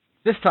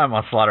This time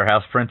on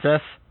Slaughterhouse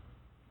Princess,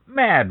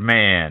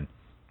 Madman.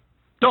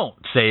 Don't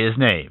say his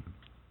name.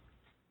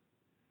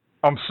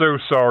 I'm so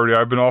sorry.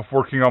 I've been off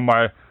working on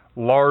my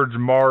Large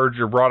Marge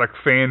erotic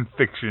fan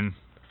fiction.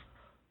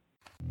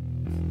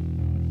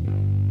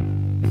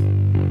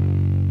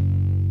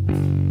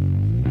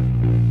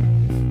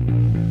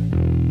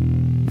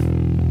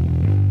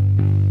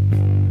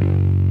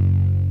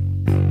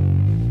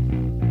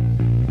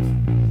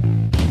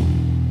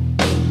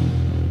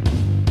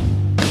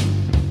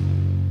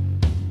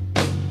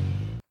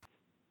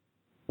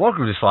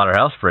 Welcome to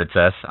Slaughterhouse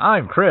Princess.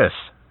 I'm Chris.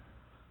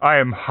 I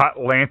am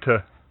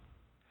Hotlanta.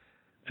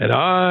 And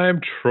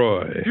I'm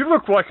Troy. You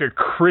look like a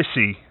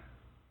Chrissy.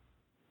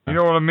 You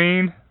know what I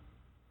mean?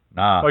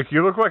 Nah. Like,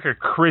 you look like a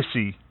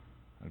Chrissy.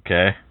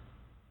 Okay.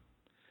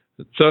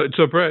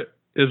 So Brett,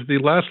 is the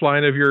last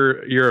line of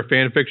your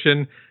fan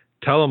fiction,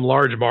 tell him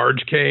Large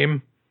Marge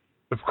came?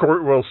 Of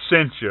course, well,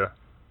 sent you.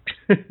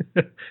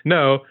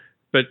 No,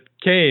 but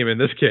came in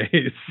this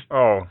case.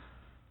 Oh.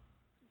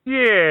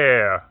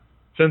 Yeah.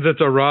 Since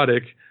it's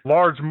erotic.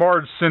 Large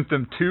Marge sent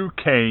them to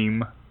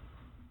came.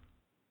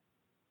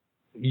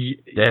 Yeah,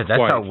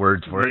 that's how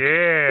words work.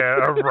 Yeah,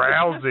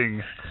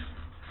 arousing.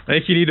 I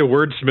think you need to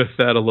wordsmith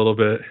that a little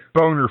bit.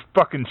 Boner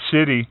fucking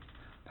city.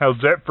 How's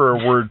that for a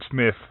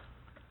wordsmith?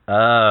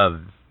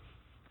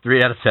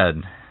 3 out of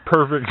 10.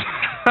 Perfect.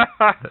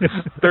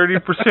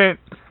 30%.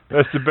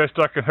 That's the best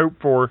I can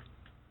hope for.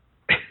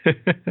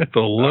 It's a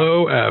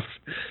low F.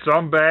 So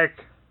I'm back.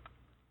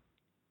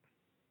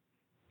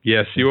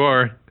 Yes, you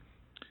are.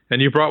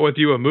 And you brought with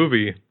you a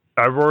movie.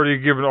 I've already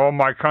given all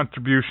my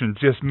contributions.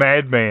 Just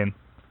Madman.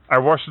 I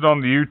watched it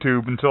on the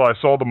YouTube until I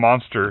saw the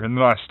monster, and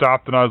then I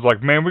stopped and I was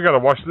like, man, we gotta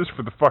watch this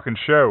for the fucking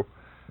show.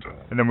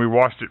 And then we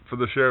watched it for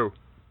the show.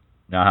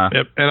 Uh-huh.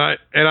 Yep.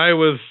 And I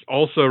was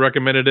also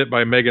recommended it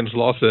by Megan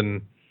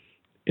Slauson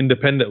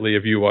independently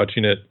of you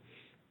watching it.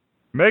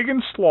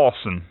 Megan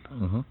Slauson.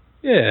 Mm-hmm.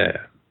 Yeah.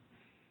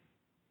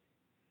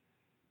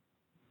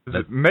 Is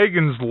it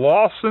Megan's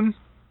Lawson?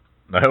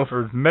 No.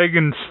 Or is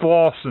Megan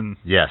Slauson?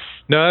 Yes.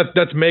 No,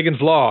 that's Megan's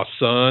Law,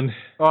 son.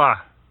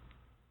 Ah.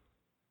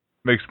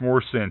 Makes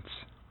more sense.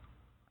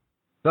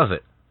 Does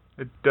it?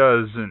 It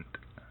doesn't.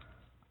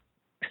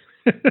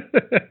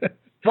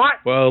 What?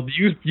 Well,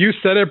 you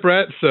said it,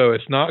 Brett, so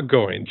it's not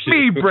going to.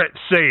 Me, Brett,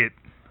 say it.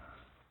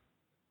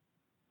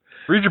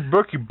 Read your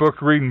book, you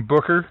book-reading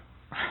booker.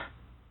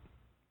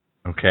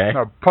 Okay.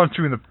 I'll punch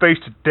you in the face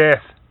to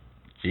death.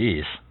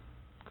 Jeez.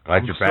 Glad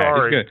I'm you're back.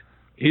 sorry.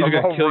 He's I'm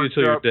going all to kill you worked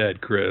till you're up. dead,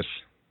 Chris.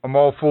 I'm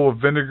all full of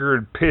vinegar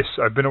and piss.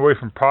 I've been away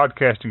from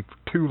podcasting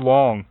for too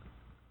long.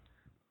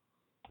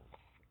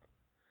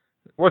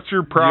 What's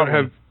your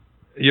problem?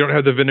 You don't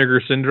have the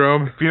vinegar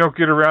syndrome? If you don't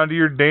get around to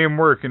your damn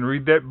work and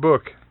read that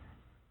book.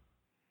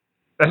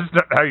 That's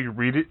not how you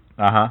read it.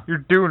 Uh-huh.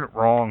 You're doing it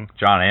wrong.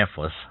 John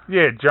Amplis.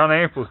 Yeah, John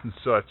Amplis and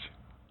such.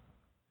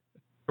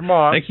 Come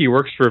on. I think he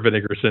works for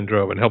Vinegar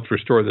Syndrome and helps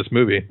restore this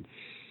movie.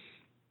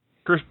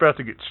 Chris about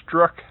to get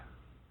struck.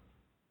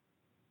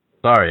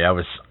 Sorry, I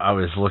was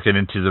looking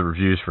into the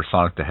reviews for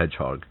Sonic the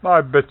Hedgehog.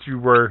 I bet you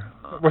were.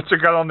 What's it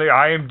got on the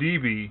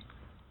IMDb?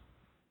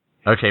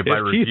 Okay, by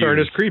His reviews. teeth aren't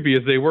as creepy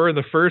as they were in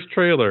the first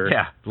trailer.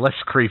 Yeah, less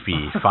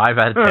creepy. 5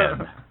 out of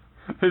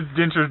 10. His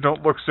dentures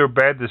don't look so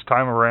bad this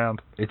time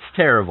around. It's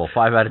terrible.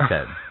 5 out of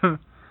 10.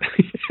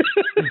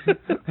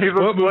 He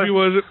looks What movie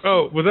was it?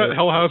 Oh, was that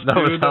Hell House 2? That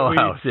was Hell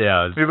House,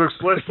 yeah. He looks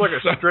less like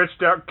a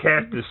stretched out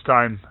cat this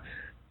time.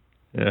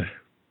 Yeah.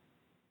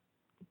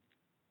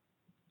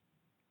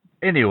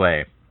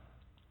 Anyway,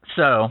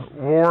 so...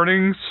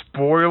 Warning,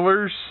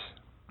 spoilers.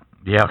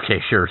 Yeah, okay,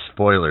 sure,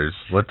 spoilers.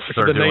 Let's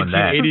start the doing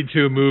that.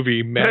 1982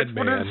 movie That's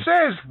what Madman. it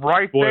says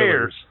right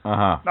Spoilers.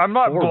 Uh-huh. there. I'm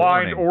not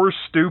blind Forewarning. or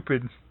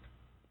stupid.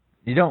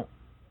 You don't...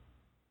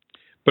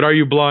 But are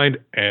you blind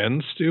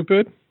and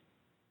stupid?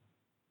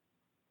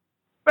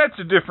 That's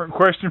a different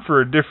question for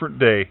a different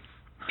day.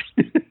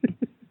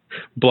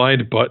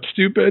 Blind but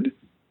stupid?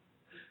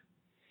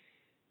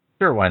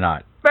 Sure, why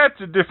not?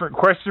 That's a different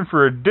question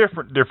for a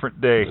different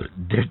day.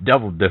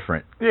 Double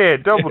different. Yeah,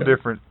 double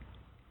different.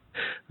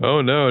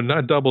 Oh no,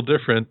 not double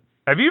different.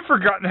 Have you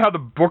forgotten how to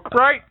book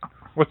write?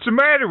 What's the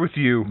matter with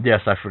you? Yes,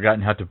 I've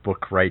forgotten how to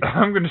book right.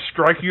 I'm going to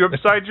strike you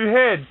upside your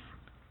head.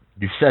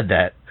 You said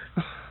that.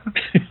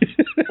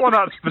 Well,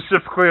 not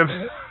specifically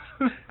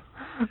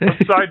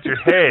upside your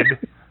head.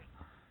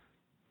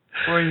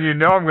 Well, you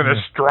know I'm going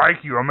to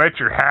strike you. I'm at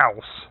your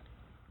house.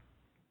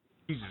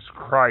 Jesus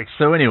Christ.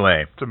 So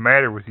anyway, What's the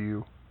matter with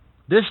you?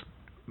 this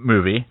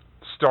movie...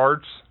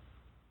 Starts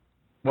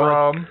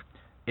from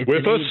It's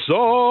With a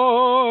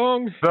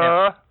song!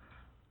 the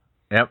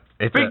Yep.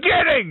 It's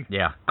beginning!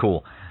 yeah,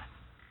 cool.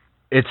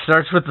 It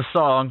starts with the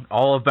song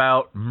all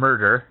about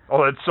murder.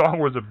 Oh, that song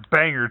was a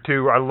banger,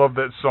 too. I love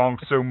that song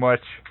so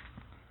much.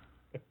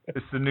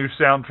 It's the new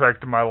soundtrack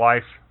to my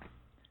life.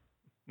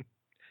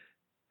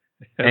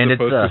 And As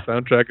it's, opposed to the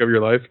soundtrack of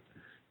your life?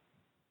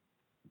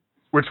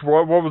 What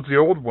was the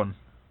old one?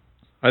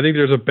 I think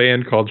there's a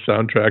band called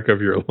Soundtrack of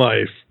Your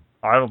Life.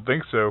 I don't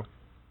think so.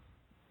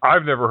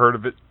 I've never heard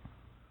of it.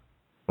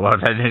 Well,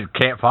 then it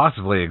can't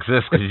possibly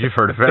exist because you've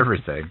heard of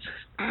everything.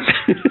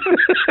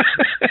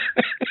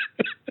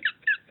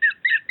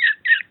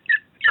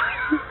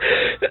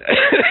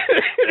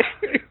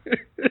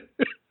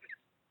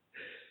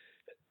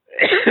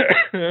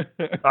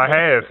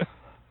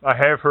 I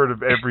have heard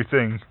of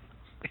everything.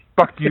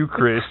 Fuck you,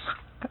 Chris.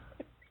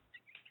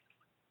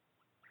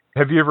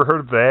 Have you ever heard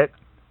of that?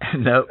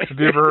 No. Have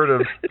you ever heard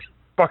of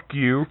fuck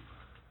you?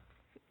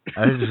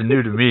 This is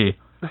new to me.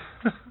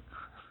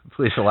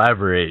 Please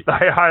elaborate.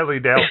 I highly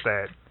doubt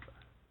that.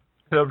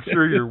 I'm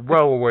sure you're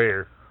well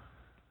aware.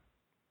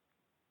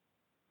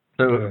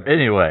 So,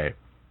 anyway.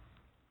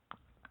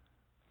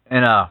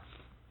 And,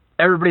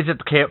 everybody's at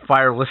the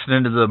campfire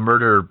listening to the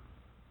murder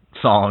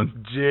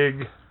song.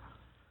 Jig.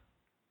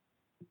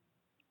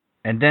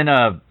 And then,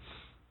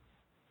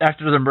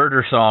 after the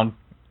murder song,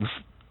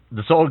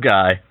 this old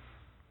guy,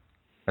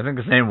 I think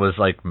his name was,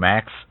 like,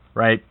 Max,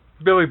 right?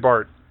 Billy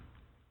Bart.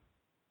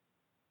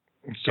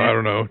 So I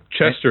don't know.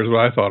 Chester's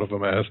what I thought of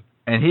him as.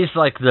 And he's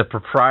like the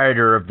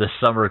proprietor of the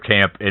summer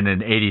camp in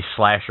an 80s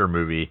slasher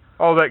movie.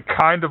 Oh, that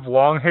kind of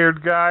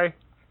long-haired guy?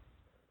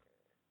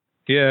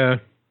 Yeah.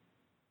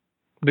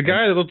 The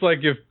guy that looked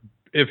like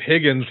if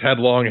Higgins had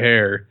long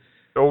hair.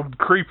 Old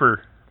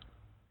creeper.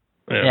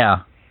 Yeah.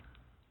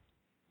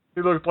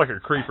 He looked like a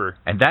creeper.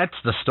 And that's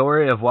the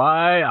story of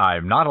why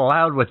I'm not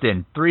allowed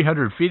within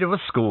 300 feet of a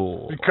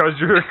school. Because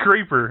you're a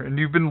creeper, and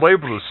you've been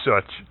labeled as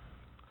such.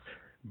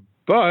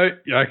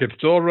 But I could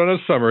still run a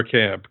summer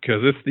camp,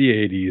 because it's the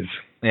 80s.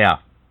 Yeah.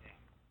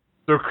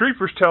 So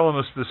Creeper's telling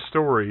us this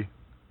story.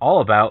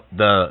 All about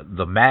the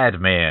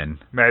madman.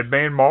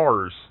 Madman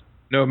Mars.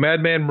 No,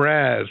 Madman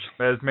Mraz.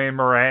 Madman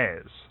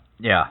Mraz.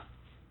 Yeah.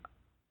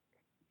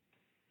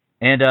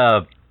 And,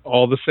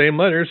 all the same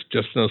letters,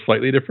 just in a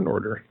slightly different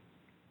order.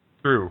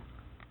 True.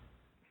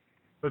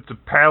 That's a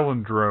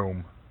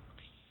palindrome.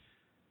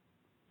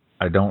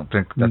 I don't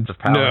think that's a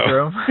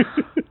palindrome.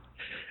 No.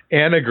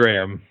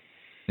 Anagram.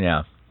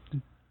 Yeah.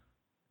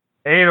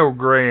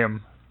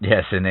 Anagram.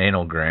 Yes, an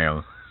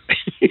analgram.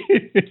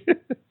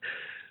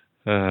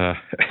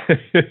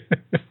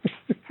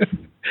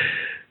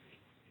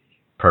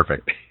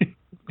 Perfect.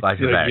 Glad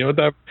you're back. You know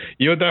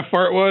what that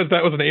fart was?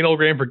 That was an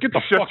analgram for get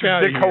the Shut fuck your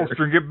out of dick here.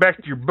 holster and get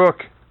back to your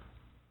book.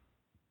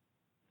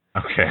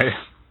 Okay.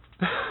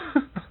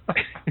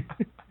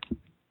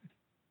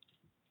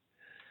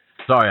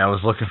 Sorry, I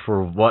was looking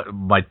for what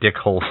my dick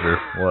holster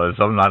was.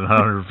 I'm not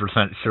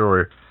 100%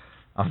 sure.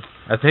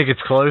 I think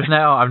it's closed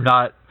now. I'm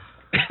not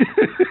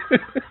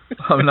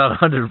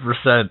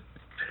 100%.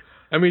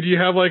 I mean, do you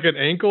have like an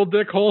ankle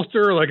dick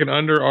holster or like an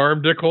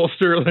underarm dick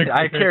holster? Like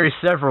I carry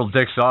several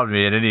dicks on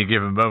me at any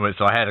given moment,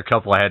 so I had a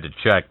couple I had to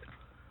check.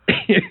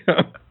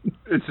 Yeah.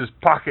 It's his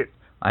pocket.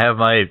 I have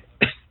my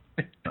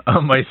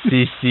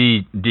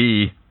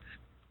CCD,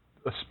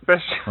 A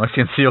special my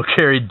concealed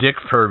carry dick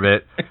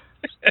permit.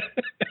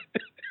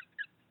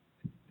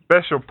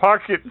 special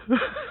pocket.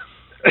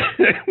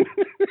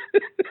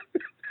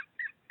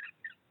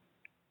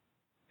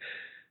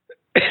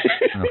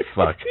 Oh,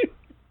 fuck.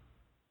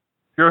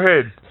 Go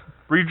ahead.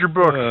 Read your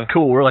book.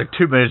 Cool, we're like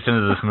 2 minutes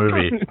into this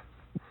movie.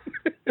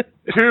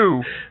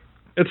 2.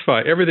 It's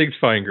fine. Everything's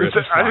fine, Chris.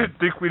 It's I fine. didn't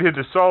think we'd hit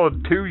a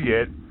solid 2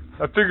 yet.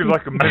 I figured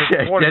like a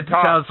minute 20 That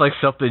top. sounds like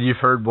something you've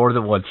heard more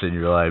than once in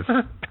your life.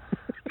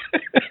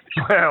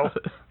 Well,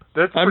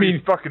 that's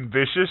pretty fucking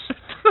vicious.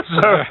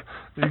 So,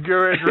 you go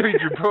ahead and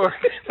read your book.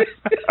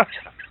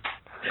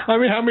 I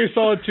mean, how many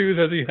solid 2s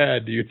has he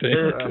had, do you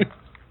think?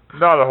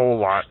 Not a whole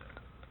lot.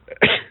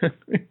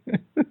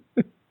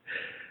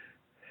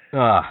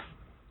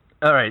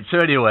 All right, so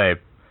anyway,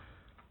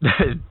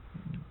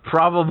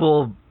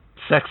 probable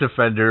sex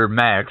offender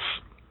Max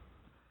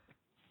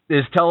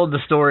is telling the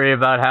story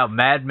about how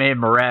Madman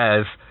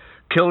Mraz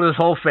killed his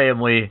whole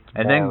family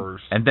and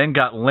then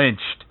got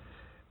lynched.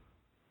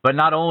 But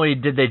not only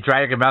did they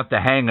drag him out to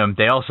hang him,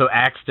 they also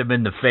axed him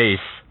in the face.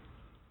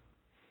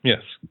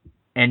 Yes.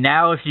 And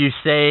now if you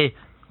say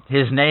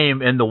his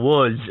name in the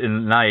woods in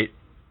the night,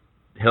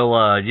 he'll,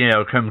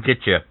 come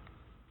get you.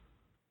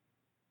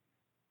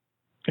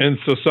 And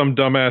so some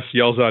dumbass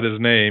yells out his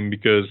name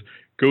because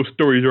ghost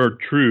stories are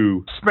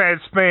true. Smash,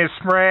 smash,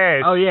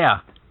 smash. Oh,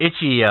 yeah.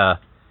 Itchy.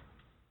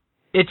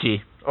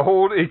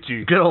 Old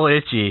Itchy. Good old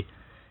Itchy.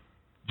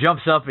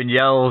 Jumps up and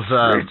yells,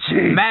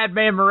 Itchy.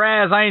 Madman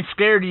Mraz, I ain't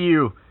scared of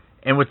you.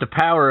 And with the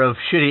power of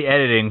shitty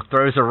editing,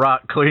 throws a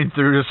rock clean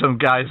through to some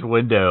guy's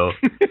window.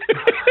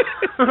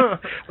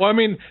 Well, I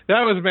mean,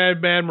 that was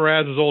Madman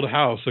Mraz's old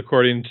house,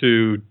 according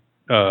to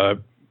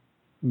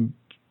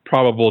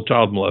probable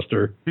child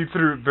molester. He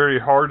threw it very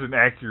hard and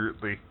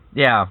accurately.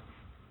 Yeah.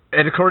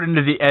 And according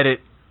to the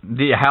edit,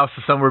 the house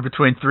is somewhere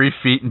between 3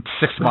 feet and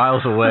 6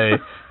 miles away.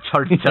 It's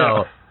hard to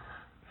tell.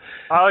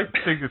 I like to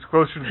think it's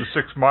closer to the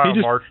 6 mile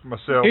mark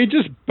myself. He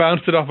just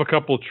bounced it off a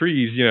couple of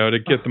trees, to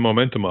get the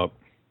momentum up.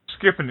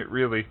 Skipping it,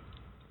 really.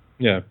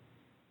 Yeah.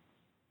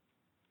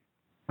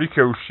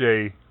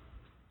 Ricochet.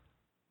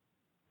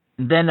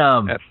 Then,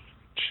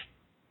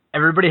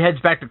 everybody heads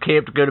back to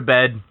camp to go to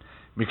bed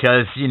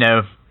because,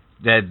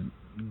 that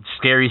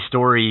scary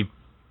story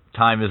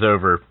time is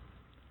over.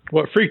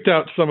 What freaked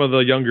out some of the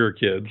younger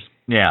kids.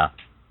 Yeah.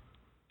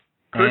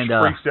 Chris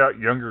freaks out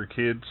younger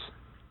kids.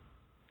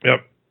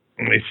 Yep.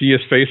 And they see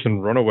his face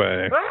and run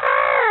away.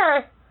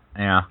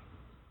 Yeah.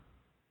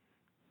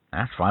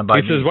 That's fine by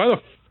me. He says,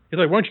 he's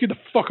like, why don't you get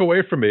the fuck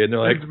away from me? And they're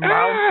like,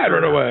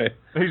 run away.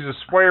 He's a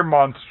swear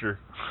monster.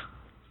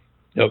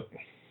 Yep.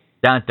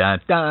 Dun, dun,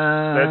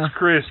 dun. That's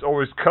Chris,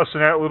 always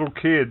cussing out little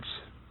kids.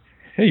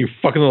 Hey, you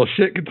fucking little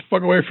shit, get the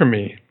fuck away from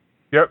me.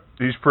 Yep,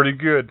 he's pretty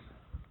good.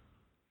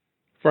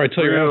 Before I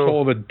tell your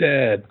asshole of a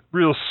dad.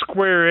 Real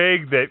square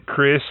egg, that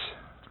Chris.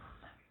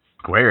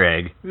 Square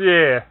egg?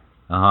 Yeah.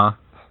 Uh-huh.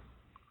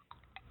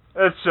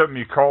 That's something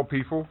you call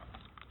people.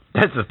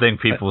 That's the thing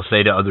people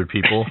say to other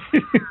people. I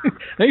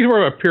think it's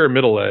more of a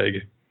pyramidal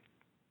egg.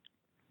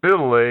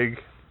 Middle egg?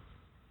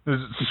 Is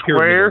it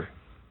square?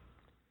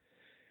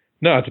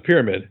 No, it's a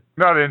pyramid.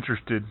 Not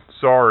interested.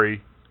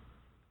 Sorry.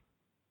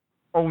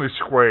 Only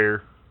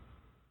square.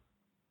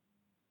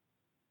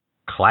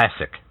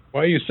 Classic.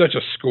 Why are you such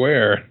a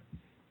square?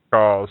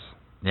 Cause.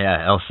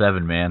 Yeah,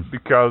 L7, man.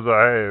 Because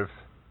I have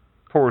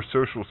poor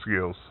social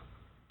skills.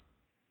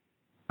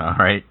 All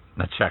right,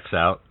 that checks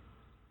out.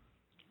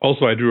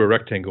 Also, I drew a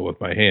rectangle with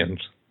my hands.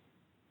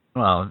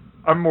 Well,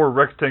 I'm more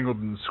rectangle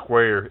than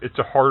square. It's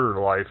a harder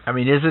life. I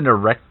mean, isn't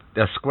a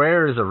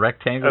square is a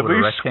rectangle? At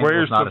least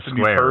square is not something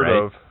a square, you've heard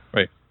right? of.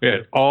 Right.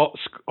 Yeah.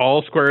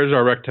 All squares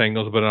are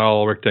rectangles, but not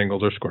all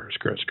rectangles are squares.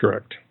 Chris,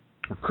 correct.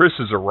 Chris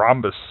is a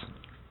rhombus.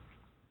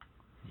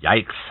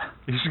 Yikes.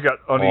 He's got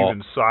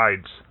uneven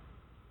sides.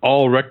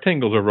 All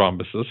rectangles are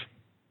rhombuses.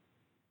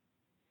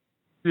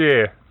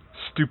 Yeah.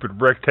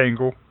 Stupid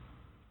rectangle.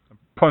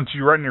 Punch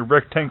you right in your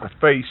rectangle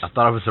face. I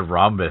thought it was a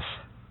rhombus.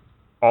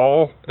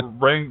 All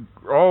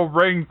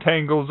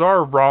rectangles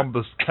are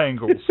rhombus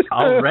tangles.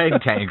 All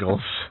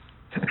rectangles.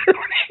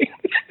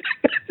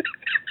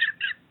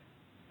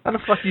 How the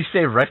fuck do you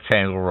say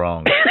rectangle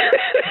wrong?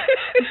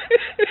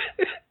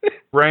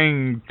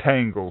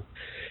 Rectangle.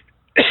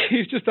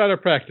 He's just out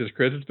of practice,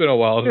 Chris. It's been a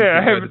while since I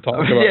we've had to talk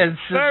about it.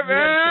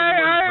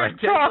 I haven't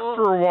talked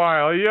for a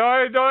while. Yeah,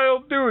 I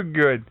don't do it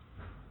good.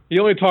 He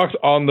only talks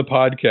on the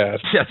podcast.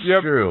 That's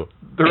true.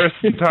 The rest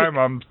of the time,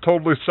 I'm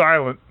totally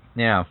silent.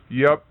 Yeah.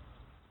 Yep.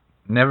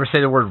 Never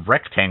say the word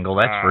rectangle,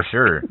 that's for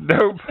sure.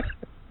 Nope.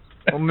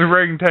 Only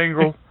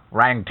rectangle.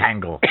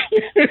 Rectangle.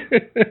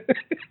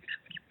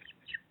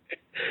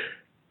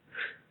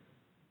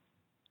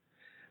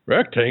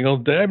 Rectangle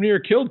damn near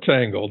killed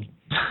Tangled.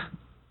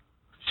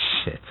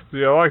 Shit.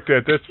 Yeah, I like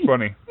that. That's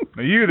funny.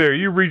 Now you there,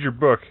 you read your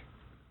book.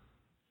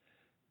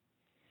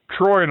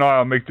 Troy and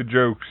I'll make the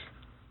jokes.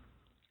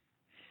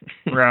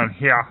 Around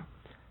here.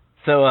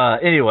 So,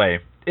 anyway,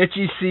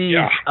 Itchy sees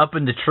up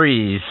in the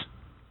trees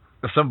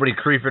somebody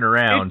creeping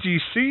around.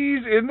 Itchy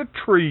sees in the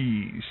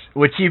trees.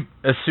 Which he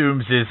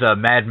assumes is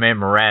Madman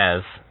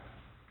Mraz.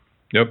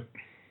 Yep.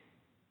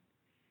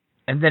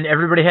 And then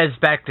everybody heads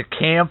back to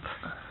camp.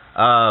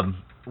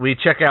 We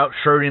check out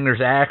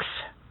Schrodinger's axe.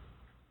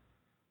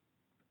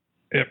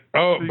 Yep.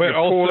 Oh, so but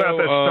also pulled out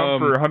that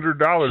stump for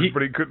 $100,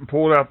 but he couldn't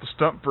pull out the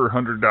stump for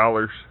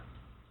 $100.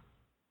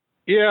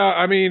 Yeah,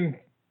 I mean,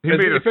 he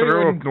made a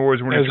throw-up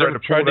noise when he tried to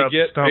pull out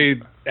the stump.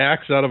 Get an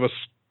axe out of a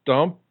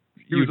stump.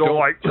 He was all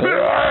like,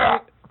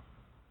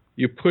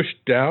 you push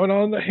down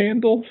on the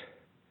handle.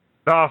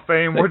 Nah,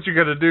 Fame. What you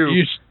got to do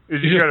is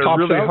you got to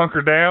really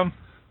hunker down,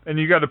 and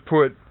you got to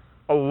put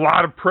a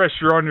lot of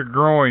pressure on your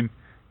groin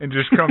and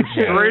just come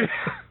straight.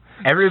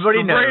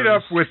 Everybody knows. Straight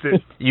up with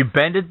it. You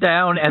bend it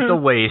down at the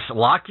waist,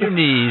 lock your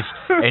knees,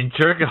 and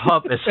jerk it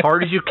up as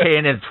hard as you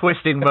can in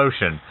twisting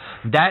motion.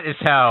 That is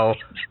how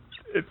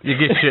you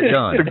get shit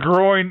done. The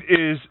groin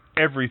is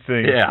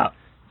everything. Yeah.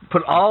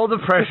 Put all the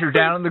pressure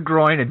down on the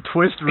groin and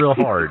twist real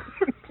hard.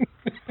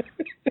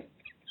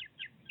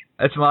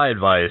 That's my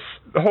advice.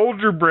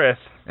 Hold your breath.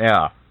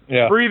 Yeah.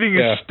 Yeah. Breathing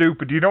is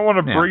stupid. You don't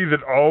want to breathe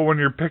at all when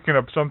you're picking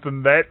up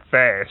something that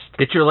fast.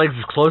 Get your legs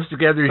as close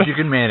together as you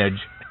can manage.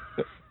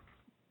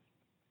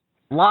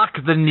 Lock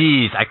the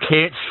knees. I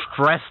can't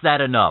stress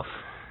that enough.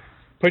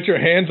 Put your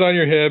hands on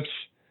your hips.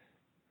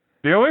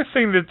 The only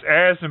thing that's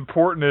as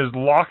important as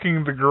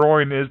locking the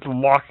groin is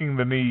locking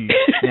the knees.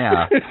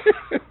 Yeah.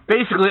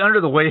 Basically,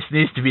 under the waist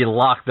needs to be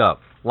locked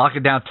up. Lock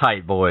it down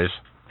tight, boys.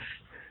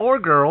 Or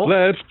girls.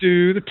 Let's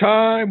do the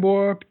time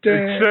warp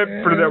dance.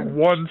 Except for that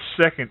 1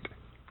 second.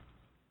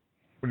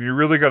 When you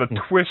really got to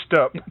twist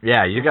up.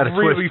 Yeah, you got to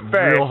really twist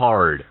fast real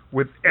hard.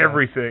 With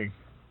everything.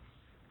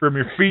 From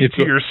your feet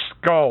to your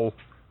skull.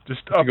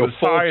 Just up as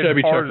high as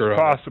hard as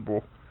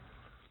possible.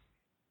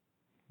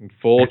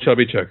 Full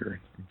chubby checker.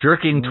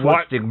 Jerking,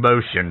 twisting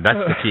motion. That's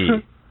the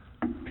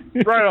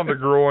key. Right on the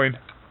groin.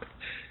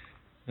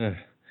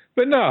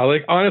 But no,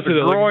 like honestly,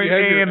 the groin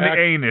like, and the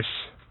anus.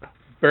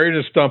 Buried in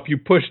a stump, you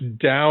push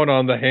down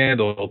on the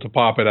handle to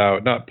pop it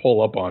out, not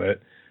pull up on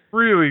it.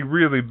 Really,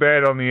 really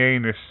bad on the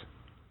anus.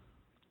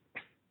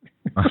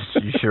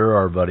 You sure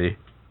are, buddy.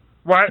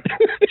 What?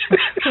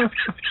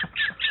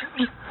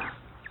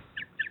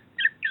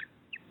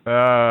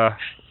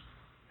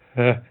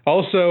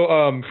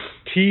 Also,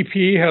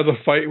 TP has a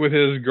fight with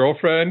his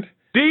girlfriend,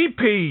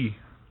 DP.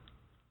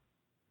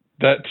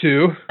 That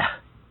too.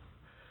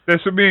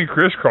 That's what me and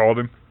Chris called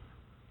him.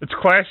 It's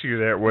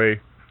classier that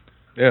way.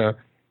 Yeah.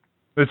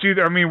 It's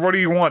either, I mean, what do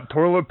you want,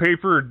 toilet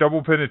paper or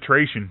double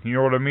penetration? You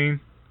know what I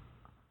mean?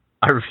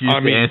 I refuse to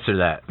answer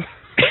that.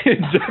 It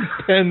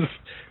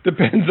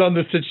depends on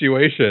the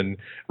situation.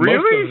 Really?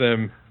 Most of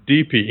them,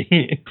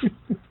 DP.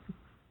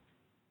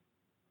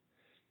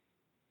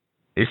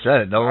 He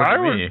said it. Don't look I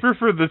at me. would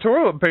prefer the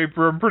toilet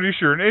paper, I'm pretty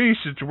sure, in any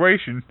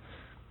situation.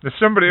 If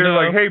somebody was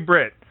like, hey,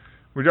 Brett,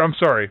 I'm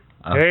sorry.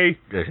 Hey,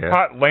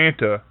 Hot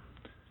Lanta,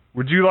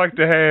 would you like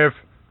to have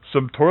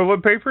some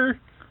toilet paper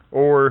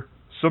or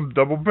some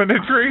double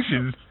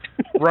penetration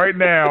right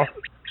now?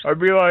 I'd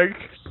be like,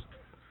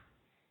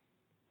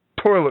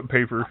 toilet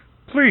paper,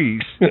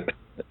 please.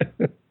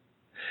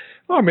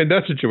 Well, I mean,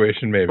 that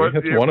situation maybe. But,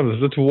 that's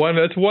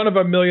one of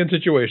a million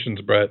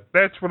situations, Brett.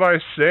 That's what I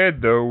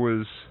said though.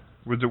 Was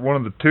it one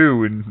of the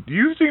two? And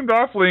you seemed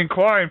awfully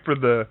inclined for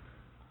the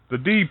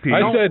DP.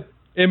 I said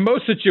in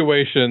most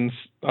situations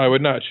I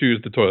would not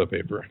choose the toilet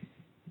paper.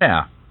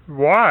 Yeah.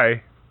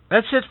 Why?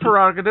 That's his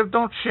prerogative.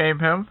 Don't shame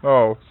him.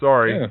 Oh,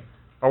 sorry. Yeah.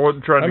 I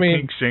wasn't trying to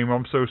kink shame.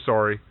 I'm so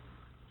sorry.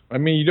 I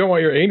mean, you don't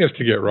want your anus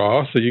to get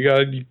raw, so you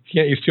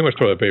can't use too much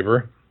toilet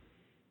paper.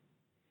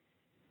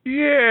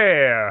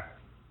 Yeah.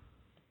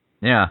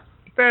 Yeah.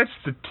 That's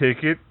the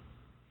ticket.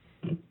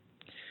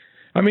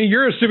 I mean,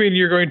 you're assuming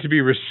you're going to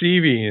be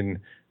receiving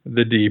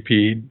the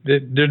DP.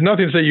 There's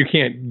nothing to say you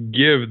can't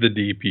give the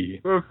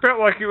DP. Well, it felt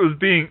like it was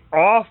being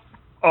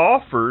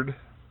offered.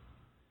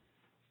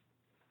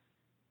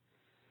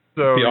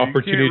 So the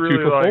opportunity to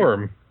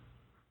perform.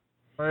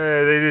 They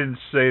didn't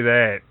say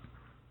that.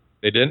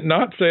 They did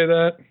not say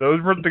that?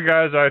 Those weren't the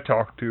guys I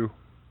talked to.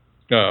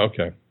 Oh,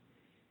 okay.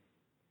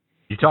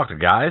 You talk to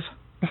guys?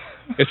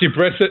 You see,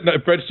 Brett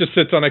just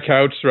sits on a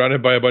couch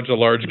surrounded by a bunch of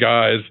large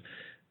guys,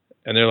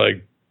 and they're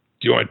like,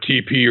 do you want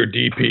TP or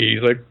DP?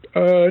 He's like,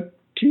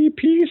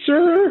 TP,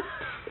 sir?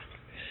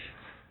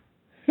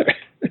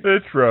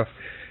 It's rough.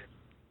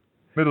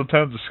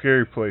 Middletown's a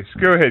scary place.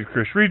 Go ahead,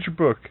 Chris. Read your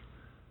book.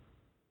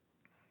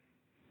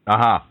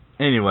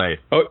 Anyway.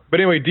 Oh, but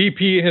anyway,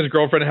 DP and his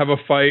girlfriend have a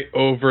fight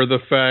over the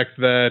fact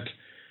that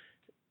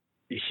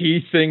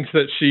he thinks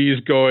that she's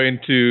going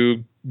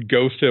to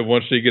ghost him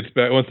once they get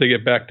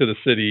back to the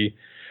city.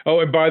 Oh,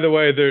 and by the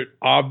way, they're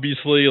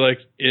obviously like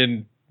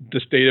in the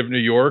state of New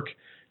York,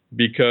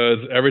 because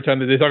every time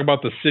that they talk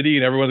about the city,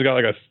 and everyone's got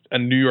like a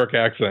New York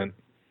accent.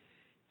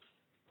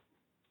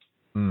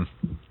 I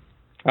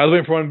was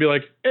waiting for one to be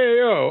like, hey,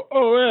 yo,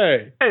 oh,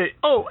 hey. Hey,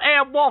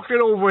 I'm walking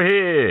over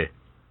here.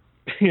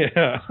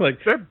 Yeah, like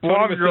that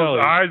blonde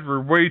girl's eyes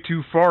were way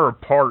too far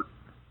apart.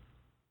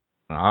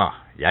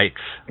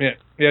 Yikes.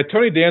 Yeah.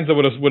 Tony Danza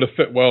would have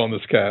fit well in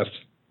this cast.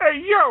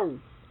 Hey, yo.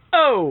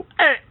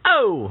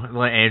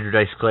 Let Andrew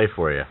Dice Clay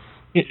for you.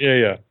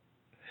 Yeah.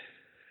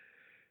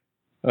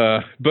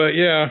 But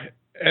yeah,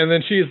 and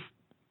then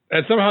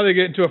somehow they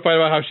get into a fight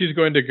about how she's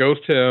going to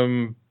ghost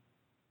him.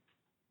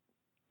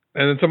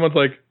 And then someone's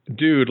like,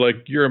 dude,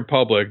 like, you're in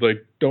public.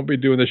 Like, don't be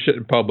doing this shit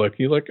in public.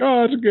 He's like,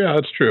 oh,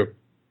 that's true.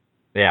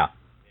 Yeah.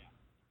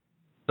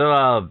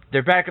 So,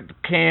 they're back at the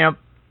camp.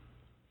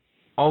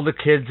 All the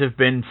kids have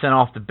been sent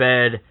off to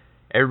bed.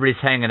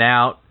 Everybody's hanging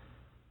out.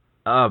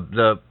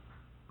 The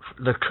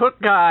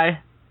cook guy,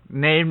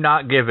 name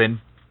not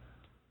given,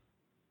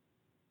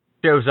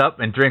 shows up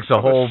and drinks a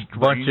whole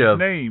bunch of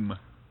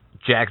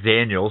Jack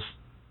Daniels.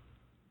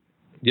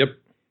 Yep.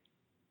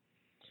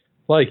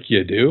 Like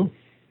you do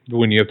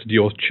when you have to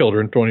deal with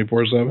children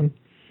 24/7.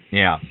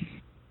 Yeah.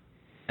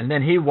 And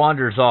then he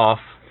wanders off.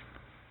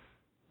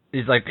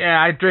 He's like,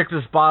 I drank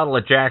this bottle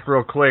of Jack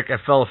real quick. I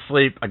fell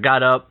asleep. I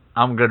got up.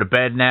 I'm going to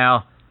bed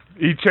now.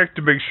 He checked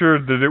to make sure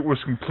that it was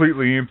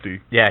completely empty.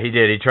 Yeah, he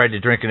did. He tried to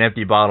drink an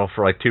empty bottle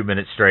for like 2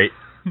 minutes straight.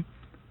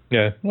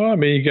 Yeah. Well, I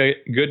mean, you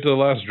got good to the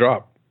last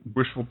drop.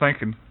 Wishful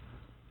thinking.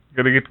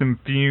 Got to get them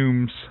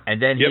fumes.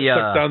 And then he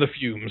sucked down the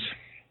fumes.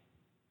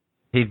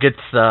 He gets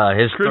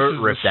his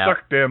throat ripped out.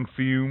 Suck down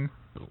fume.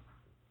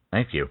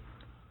 Thank you.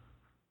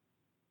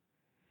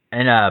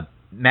 And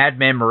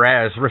Madman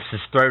Mraz rips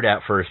his throat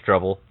out for his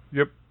trouble.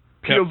 Yep.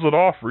 Peels it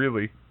off,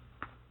 really.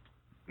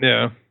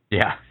 Yeah.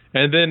 Yeah.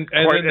 And then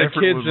the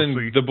kids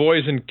and the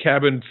boys in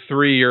cabin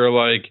 3 are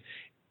like,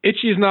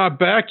 Itchy's not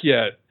back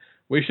yet.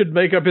 We should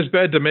make up his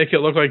bed to make it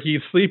look like he's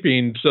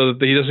sleeping so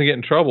that he doesn't get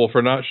in trouble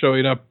for not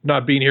showing up,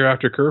 not being here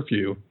after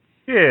curfew.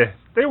 Yeah,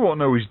 they won't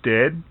know he's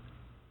dead.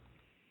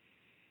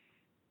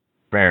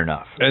 Fair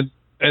enough. And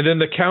then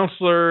the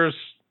counselors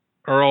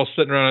are all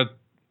sitting around.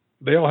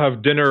 They all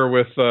have dinner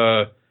with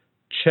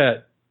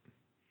Chet.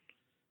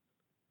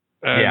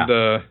 And,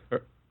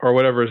 or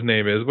whatever his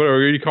name is. What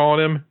are you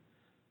calling him?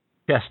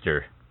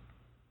 Chester.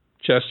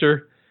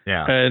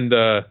 Yeah. And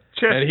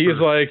he's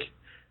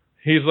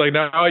like,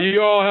 now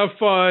you all have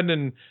fun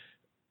and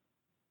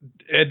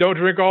don't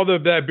drink all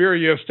that beer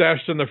you have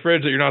stashed in the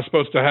fridge that you're not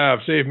supposed to have.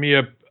 Save me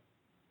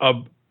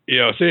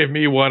save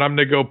me one. I'm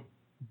gonna go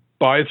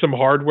buy some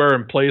hardware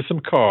and play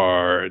some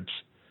cards.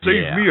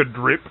 Save me a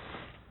drip.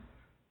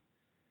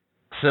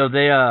 So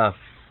they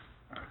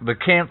the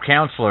camp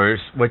counselors,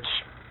 which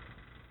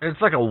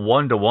it's like a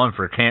 1-to-1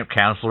 for camp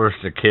counselors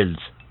to kids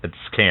at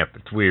camp.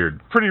 It's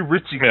weird. Pretty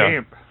richy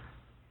camp.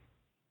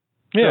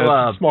 Yeah,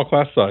 So, it's a small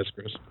class size,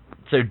 Chris.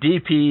 So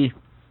DP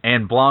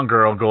and Blonde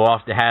Girl go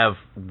off to have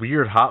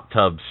weird hot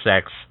tub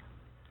sex,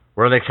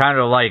 where they kind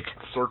of like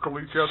circle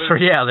each other. So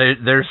yeah,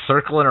 they're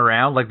circling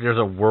around like there's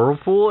a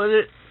whirlpool in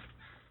it.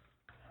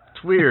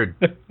 It's weird.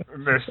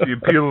 And that's the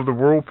appeal of the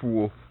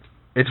whirlpool.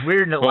 It's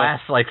weird and it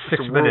lasts like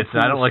 6 minutes,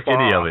 and I don't like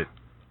any of it.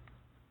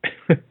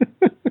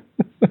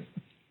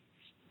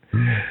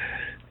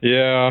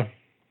 Yeah,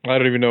 I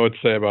don't even know what to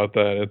say about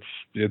that.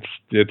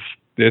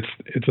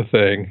 It's a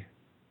thing.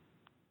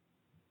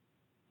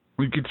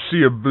 We could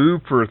see a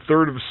boob for a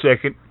third of a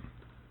second.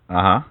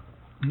 Uh-huh.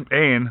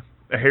 And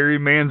a hairy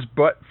man's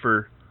butt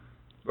for,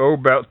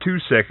 about 2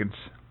 seconds.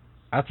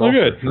 That's also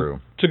good.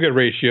 true. It's a good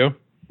ratio.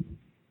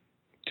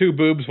 2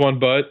 boobs, 1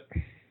 butt.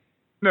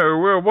 No,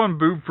 well, 1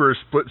 boob for a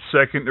split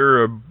second,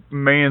 or a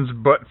man's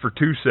butt for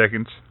 2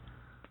 seconds.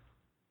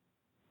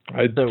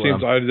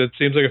 That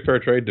seems like a fair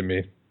trade to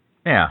me.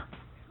 Yeah.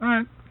 All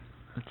right.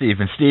 That's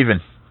even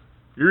Steven.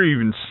 You're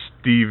even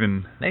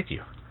Steven. Thank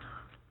you.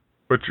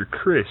 But you're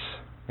Chris.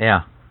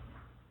 Yeah.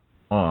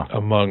 Oh.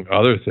 Among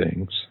other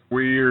things.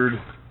 Weird.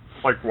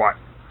 Like what?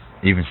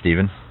 Even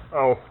Steven.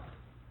 Oh.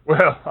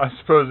 Well, I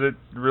suppose it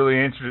really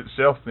answered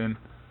itself then.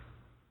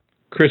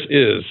 Chris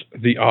is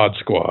the Odd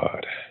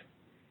Squad.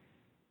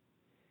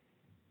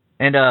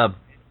 And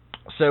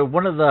so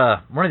one of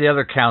the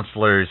other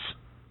counselors,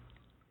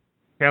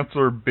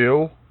 Counselor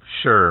Bill?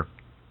 Sure.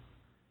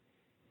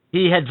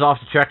 He heads off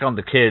to check on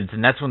the kids,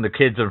 and that's when the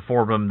kids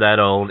inform him that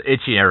old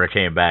Itchy never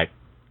came back.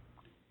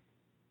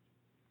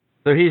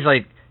 So he's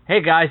like,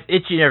 "Hey guys,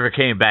 Itchy never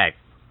came back."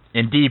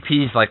 And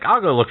DP's like, "I'll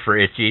go look for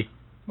Itchy."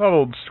 Not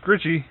old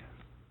Scritchy.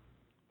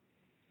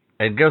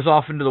 And goes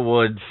off into the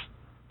woods,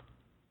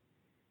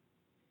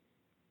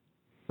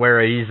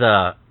 where he's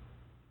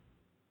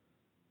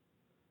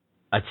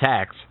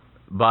attacked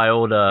by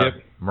old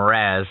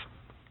Mraz.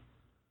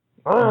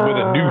 With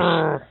a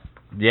noose.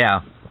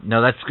 Yeah.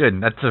 No, that's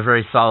good. That's a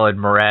very solid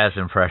Mraz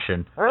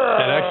impression. It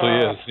actually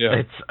is,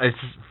 yeah. It's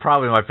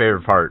probably my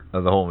favorite part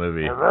of the whole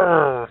movie.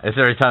 It's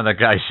every time that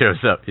guy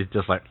shows up, he's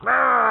just like...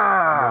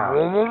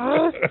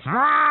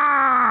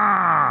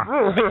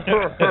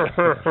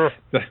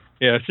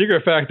 Yeah,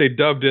 secret fact, they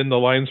dubbed in the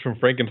lines from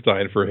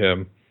Frankenstein for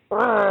him.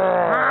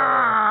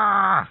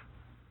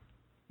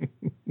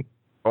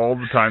 All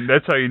the time.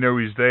 That's how you know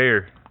he's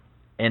there.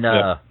 And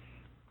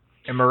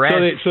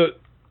Mraz...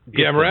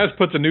 Mraz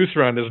puts a noose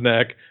around his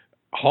neck,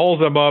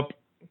 hauls him up,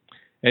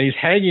 and he's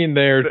hanging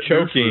there that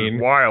choking.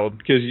 Noose was wild.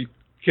 Because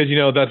you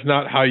know that's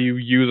not how you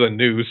use a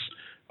noose.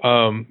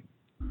 And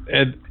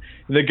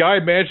the guy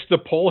managed to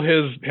pull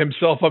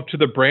himself up to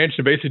the branch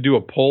and basically do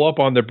a pull up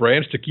on the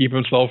branch to keep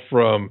himself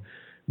from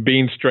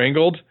being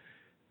strangled.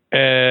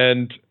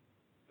 And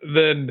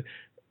then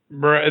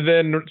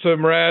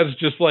Mraz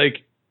just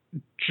like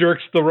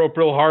jerks the rope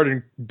real hard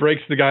and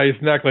breaks the guy's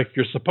neck like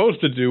you're supposed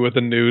to do with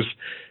a noose,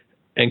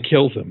 and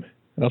kills him.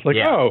 And I was like,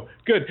 oh,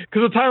 good.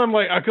 Because at the time I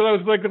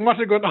was like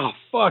watching it going, oh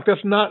fuck,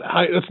 that's not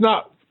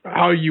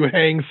how you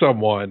hang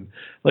someone.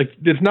 Like,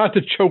 it's not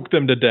to choke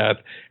them to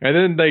death. And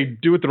then they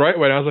do it the right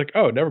way. And I was like,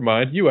 oh, never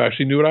mind. You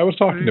actually knew what I was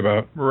talking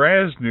about.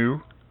 Mraz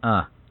knew.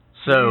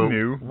 So he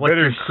knew.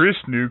 Better than Chris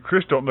knew.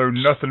 Chris don't know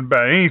nothing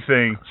about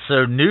anything.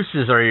 So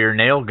nooses are your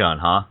nail gun,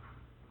 huh?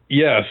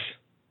 Yes.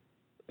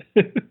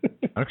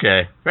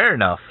 Okay, fair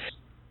enough.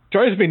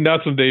 Drives me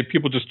nuts when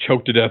people just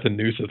choke to death in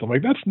nooses. I'm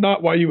like, that's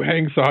not how you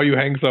hang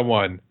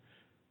someone.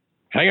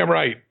 Hang him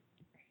right.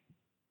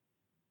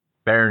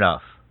 Fair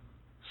enough.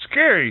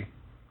 Scary.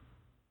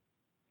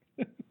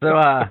 So,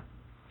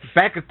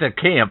 back at the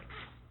camp,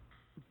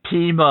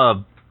 team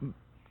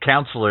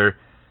counselor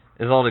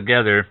is all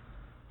together,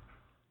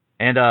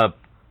 and the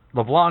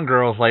blonde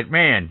girl's like,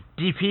 man,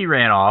 DP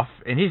ran off,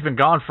 and he's been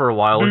gone for a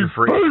while looking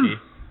for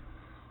Itchy.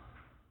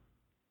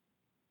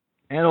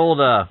 And old,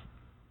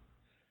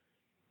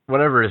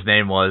 whatever his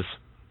name was.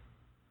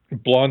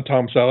 Blonde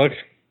Tom Selleck?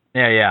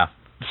 Yeah.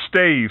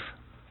 Stave.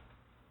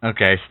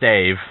 Okay,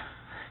 Stave.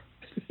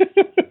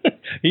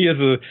 He is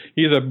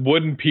a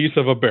wooden piece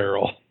of a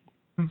barrel.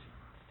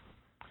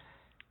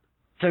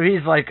 So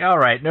he's like, all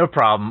right, no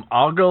problem.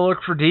 I'll go look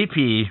for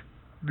DP.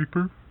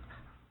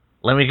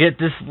 Let me get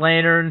this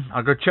lantern.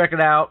 I'll go check it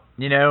out,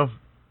 you know.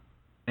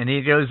 And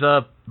he goes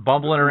up,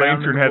 bumbling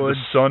around in the woods. Lantern had the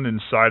sun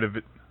inside of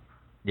it.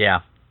 Yeah.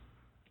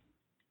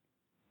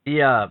 He,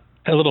 a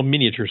little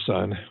miniature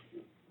sun.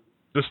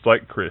 Just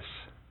like Chris.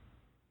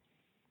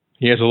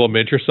 He has a little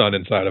miniature sun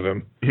inside of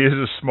him. He is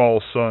a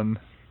small sun.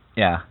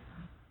 Yeah.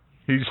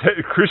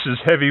 Chris is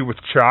heavy with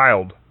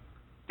child.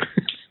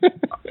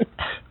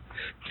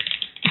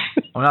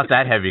 Well, not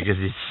that heavy because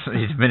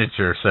he's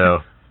miniature, so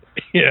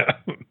yeah,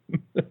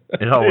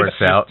 it all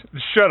works out.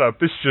 Shut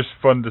up! It's just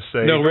fun to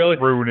say. No, really,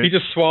 ruin it. He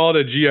just swallowed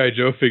a G.I.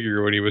 Joe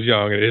figure when he was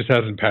young, and it just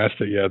hasn't passed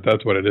it yet.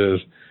 That's what it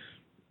is.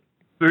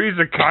 So he's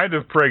a kind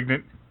of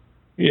pregnant.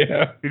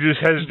 Yeah, He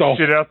just hasn't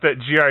shit out that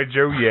G.I.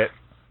 Joe yet.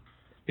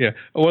 Yeah,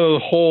 one of the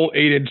whole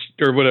 8-inch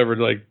or whatever,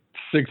 like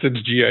 6-inch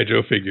GI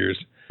Joe figures.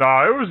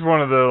 Nah, it was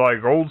one of the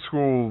like old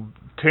school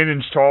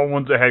 10-inch tall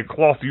ones that had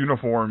cloth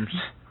uniforms.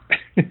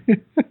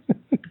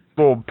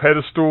 Little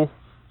pedestal.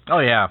 Oh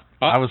yeah,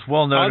 I was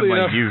well known in my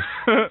enough- youth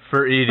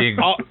for eating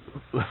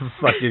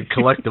fucking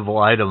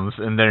collectible items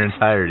in their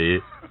entirety.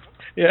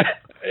 Yeah,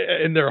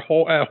 in their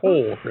whole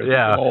Chris,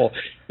 Yeah.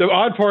 The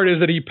odd part is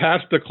that he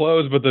patched the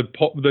clothes, but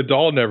the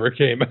doll never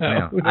came out.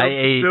 Yeah. I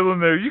ate Still in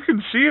there. You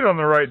can see it on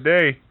the right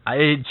day.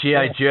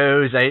 GI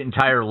Joes. I ate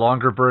entire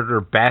Longer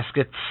Burger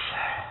baskets.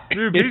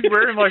 Dude, he's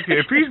wearing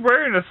if he's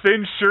wearing a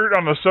thin shirt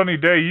on a sunny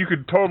day, you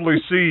could totally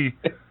see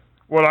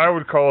what I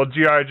would call a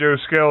G.I. Joe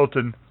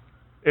skeleton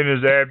in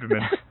his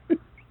abdomen.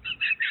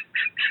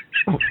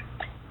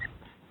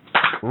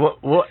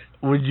 What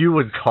would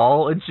you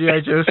call a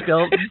GI Joe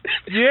skeleton?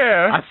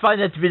 Yeah. I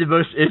find that to be the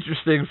most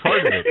interesting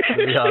part of it,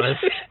 to be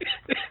honest.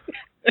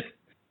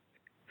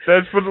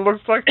 That's what it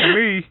looks like to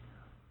me.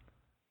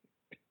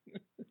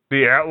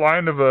 The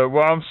outline of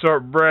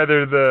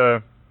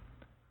the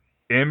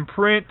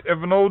imprint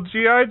of an old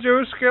G.I.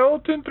 Joe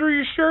skeleton through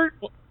your shirt.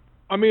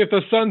 I mean, if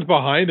the sun's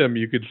behind him,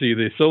 you could see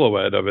the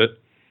silhouette of it.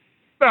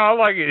 No,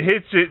 like it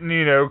hits it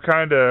and,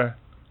 kind of,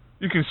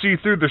 you can see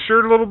through the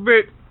shirt a little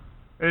bit.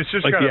 And it's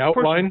just like kind the of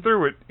outline pushing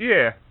through it.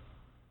 Yeah.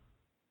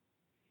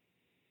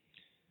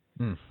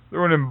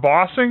 Through an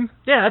embossing?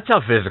 Yeah, that's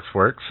how physics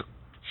works.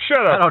 Shut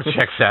That up. all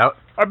checks out.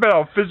 I bet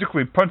I'll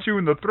physically punch you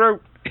in the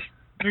throat.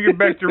 You get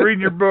back to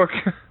reading your book.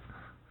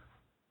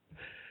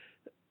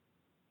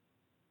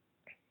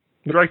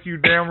 Strike you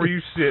down where you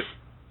sit.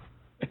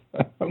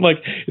 I'm like,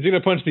 is he going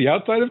to punch the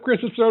outside of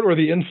Chris's throat or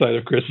the inside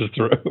of Chris's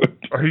throat?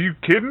 Are you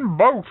kidding?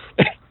 Both.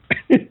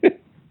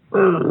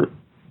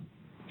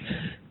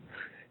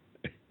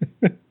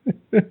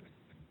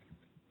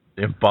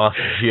 Embossed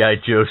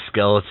GI Joe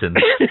skeleton.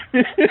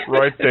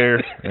 Right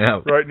there. Yeah,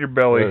 right in your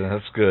belly.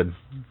 That's good.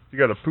 You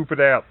got to poop it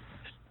out.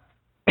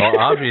 Well,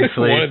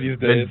 obviously, one of these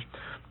days.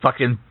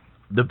 Fucking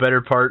the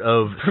better part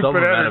of Poop some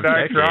it out amount of and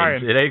die decades.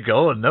 trying. It ain't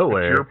going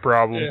nowhere. It's your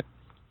problem. Yeah.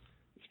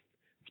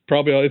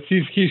 Probably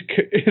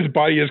his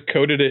body has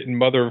coated it in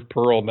mother of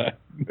pearl now.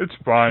 It's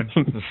fine.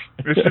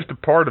 It's just a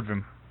part of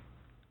him.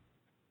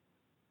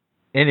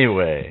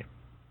 Anyway,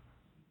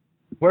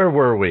 where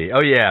were we?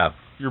 Oh yeah,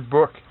 Your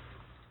book.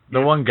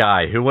 the one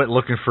guy who went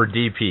looking for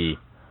DP.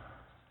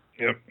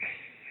 Yep.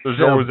 There's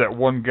So, always that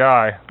one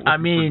guy I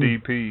looking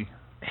mean, for DP.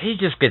 He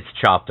just gets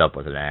chopped up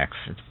with an axe.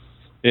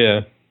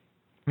 Yeah.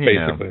 You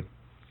Basically.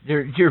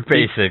 know, your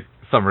basic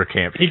summer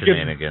camp He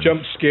shenanigans. gets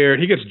jump scared.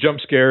 He gets jump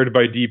scared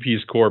by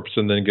DP's corpse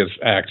and then gets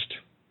axed.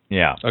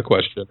 Yeah. A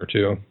question or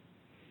two.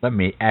 Let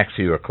me ask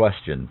you a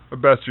question.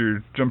 About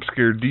your jump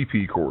scare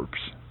DP corpse.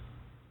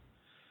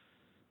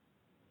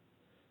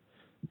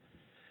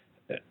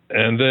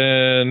 And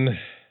then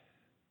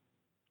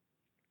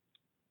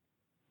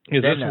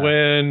is this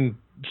when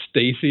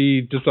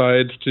Stacy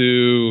decides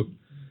to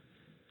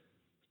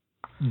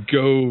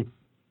go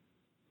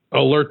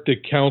alert the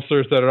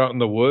counselors that are out in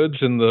the woods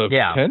in the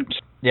tent?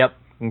 Yep.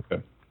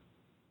 Okay.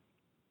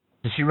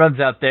 So she runs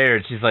out there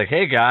and she's like,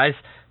 "Hey guys,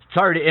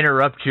 sorry to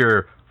interrupt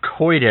your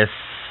coitus,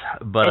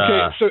 but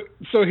okay,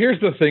 so here's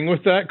the thing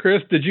with that,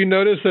 Chris. Did you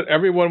notice that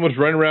everyone was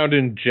running around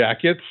in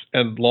jackets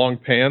and long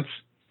pants?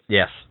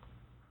 yes,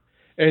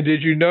 And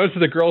did you notice that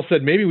the girl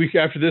said maybe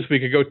after this we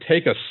could go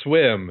take a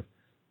swim?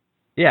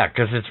 yeah,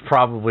 because it's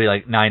probably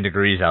like 9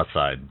 degrees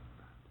outside.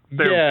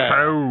 They're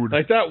cold.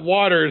 Like that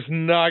water is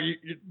not.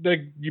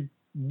 You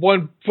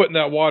 1 foot in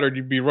that water,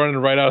 you'd be running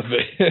right out of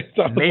it.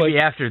 So I was Maybe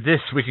like, after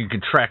this we can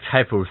contract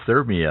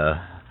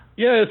hypothermia.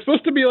 yeah, it's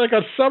supposed to be like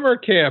a summer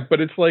camp,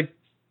 but it's like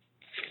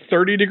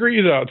 30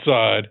 degrees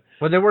outside.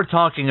 Well, they were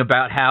talking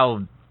about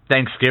how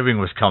Thanksgiving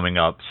was coming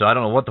up, so I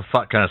don't know what the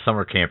fuck kind of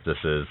summer camp this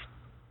is.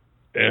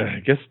 I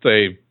guess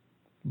they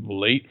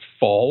late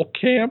fall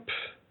camp.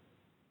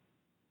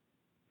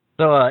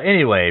 So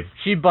anyway,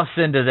 she busts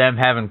into them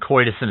having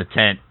coitus in a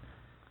tent,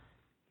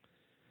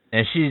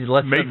 and she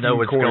lets them know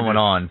what's going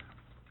on.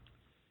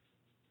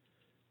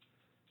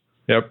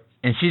 Yep.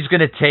 And she's going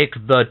to take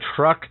the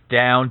truck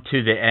down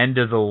to the end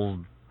of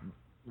the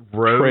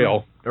road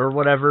Trail. or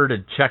whatever to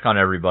check on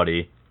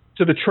everybody.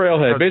 To the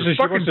trailhead. Basically, she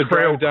fucking wants to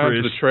trail, drive down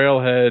to Chris. the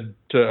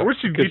trailhead. I wish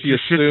you'd get your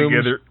shit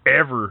together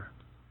ever.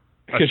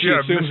 Because she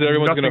assumes that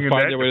everyone's going to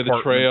find their way to the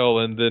department. trail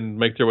and then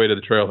make their way to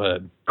the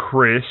trailhead.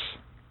 Chris.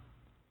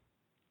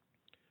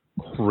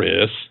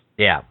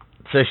 Yeah.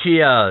 So she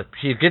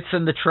gets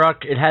in the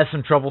truck. It has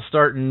some trouble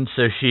starting,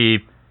 so she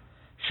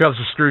shoves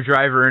a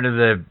screwdriver into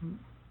the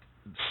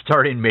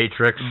starting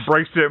matrix.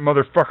 Breaks that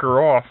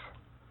motherfucker off.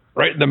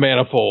 Right in the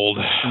manifold.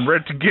 I'm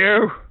ready to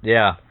go.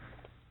 Yeah.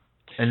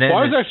 And then Well,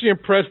 I was actually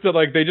impressed that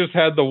they just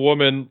had the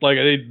woman like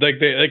in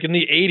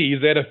the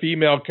 80s they had a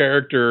female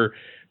character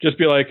just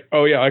be like,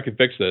 oh yeah, I can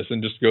fix this,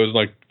 and just goes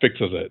and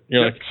fixes it.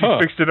 You're like, She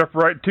fixed it up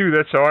right too.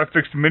 That's how I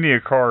fixed many a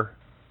car.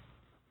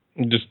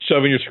 Just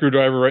shoving your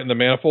screwdriver right in the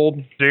manifold.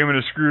 Jamming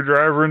a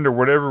screwdriver into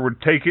whatever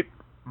would take it,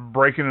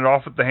 breaking it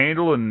off at the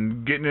handle,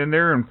 and getting in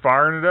there and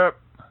firing it up.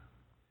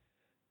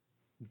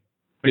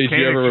 Did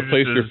you ever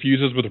replace your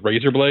fuses with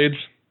razor blades?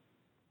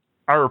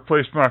 I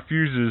replaced my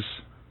fuses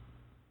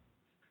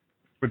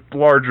with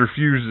larger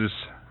fuses.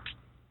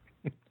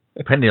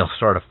 A penny will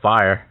start a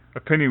fire. A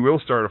penny will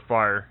start a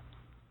fire.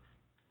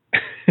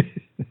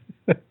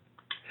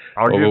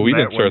 Well, we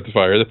didn't start the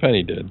fire. The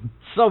penny did.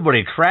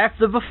 Somebody craft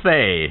the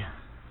buffet.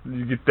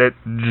 You get that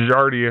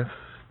Giardia.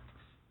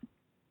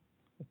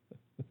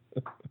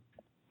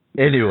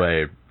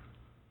 Anyway.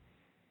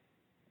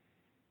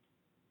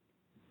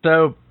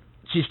 So,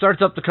 she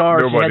starts up the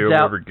car. Nobody will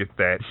out. ever get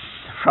that.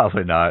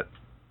 Probably not.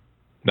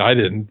 No, I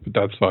didn't, but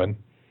that's fine.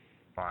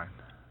 Fine.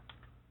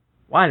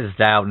 Why does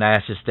Dow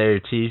gnash his stereo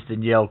teeth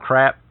and yell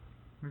crap?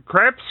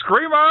 Crap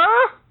screamer!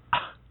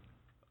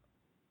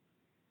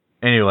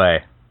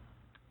 Anyway.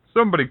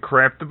 Somebody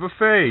crapped the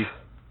buffet.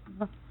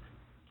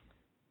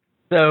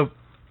 So,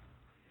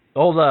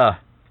 old,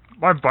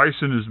 my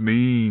bison is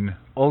mean.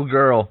 Old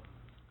girl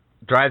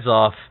drives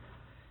off,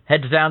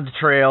 heads down the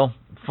trail,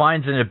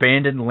 finds an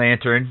abandoned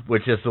lantern,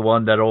 which is the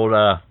one that old,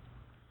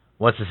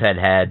 what's-his-head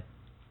had.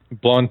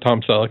 Blonde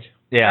Tom Selleck.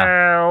 Yeah.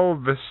 Al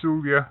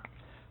Vesulia.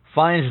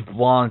 Finds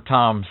blonde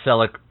Tom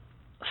Selleck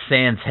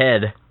Sans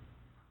head.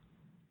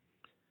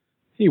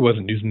 He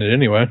wasn't using it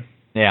anyway.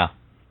 Yeah.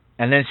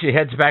 And then she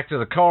heads back to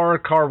the car.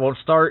 Car won't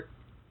start,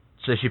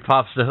 so she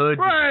pops the hood.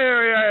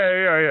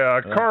 Yeah.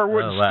 A car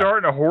wouldn't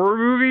start in a horror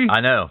movie?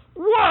 I know.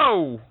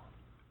 Whoa!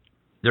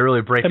 They're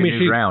really breaking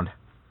new ground.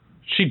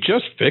 She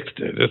just fixed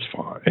it. It's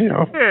fine. You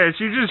know. Yeah,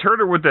 she just hurt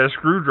it with that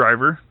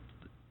screwdriver.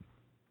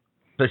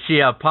 So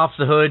she pops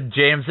the hood,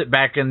 jams it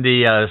back in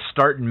the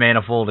starting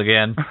manifold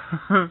again.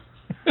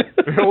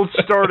 The old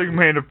starting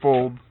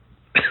manifold.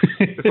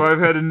 If I've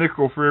had a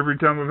nickel for every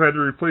time I've had to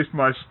replace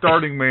my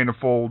starting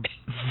manifold.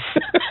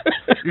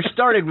 Your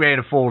starting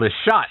manifold is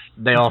shot,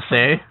 they all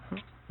say.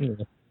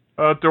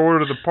 I'll have to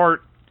order the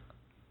part.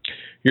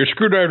 Your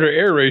screwdriver to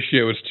air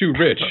ratio is too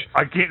rich.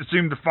 I can't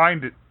seem to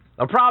find it.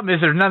 The problem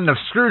is there's not enough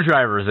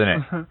screwdrivers in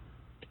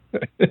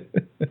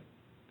it.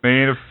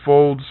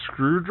 Manifold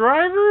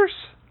screwdrivers?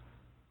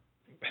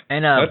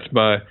 And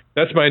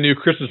that's my new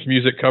Christmas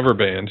music cover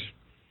band.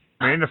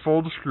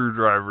 Manifold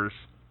screwdrivers.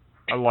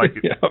 I like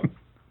it. Yeah.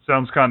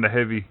 Sounds kind of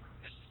heavy.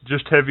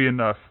 Just heavy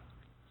enough.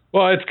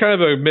 Well, it's kind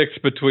of a mix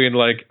between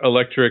like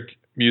electric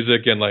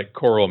music and like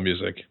choral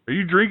music. Are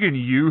you drinking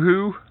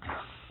Yoo-Hoo?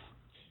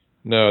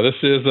 No, this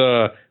is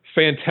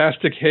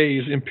Fantastic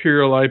Haze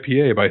Imperial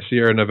IPA by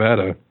Sierra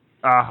Nevada.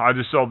 I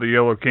just saw the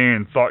yellow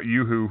can, thought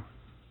Yoo-Hoo.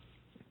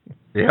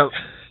 Yep.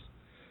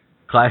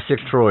 Classic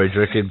Troy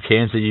drinking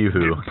cans of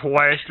Yoo-Hoo.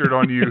 Plastered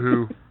on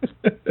Yoo-Hoo.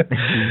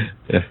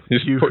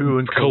 Yoo-Hoo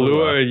and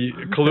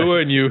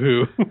Kahlua and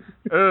Yoo-Hoo.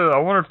 I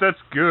wonder if that's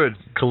good.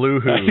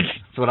 Kahlua.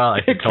 That's what I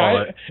like to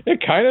call it.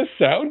 It kind of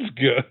sounds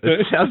good.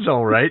 It sounds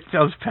all right.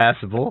 Sounds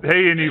passable.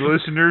 Hey, any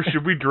listeners,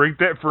 should we drink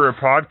that for a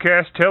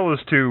podcast? Tell us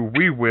to.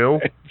 We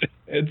will.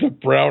 It's a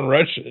brown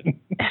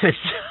Russian.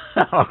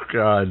 Oh,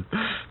 God.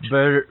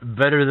 Better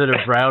than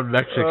a brown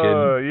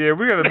Mexican. Yeah,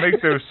 we got to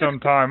make those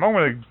sometime. I'm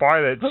going to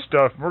buy that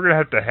stuff. We're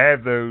going to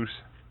have those.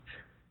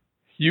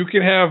 You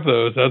can have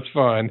those. That's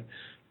fine.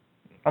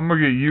 I'm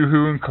going to get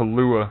Yoo-Hoo and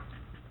Kahlua.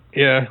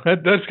 Yeah,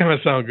 that's kind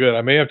of sound good.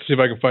 I may have to see if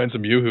I can find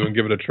some Yoo-Hoo and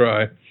give it a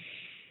try.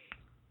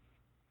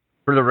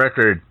 For the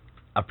record,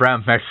 a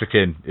brown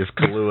Mexican is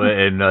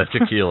Kahlua and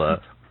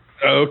tequila.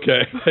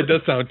 Okay, that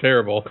does sound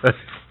terrible.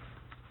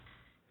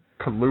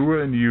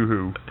 Kahlua and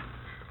Yoo-Hoo.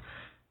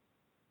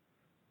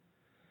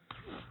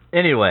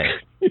 Anyway.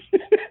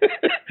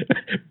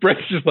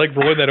 Brett's just like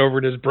rolling that over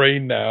in his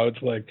brain now.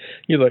 It's like,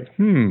 he's like,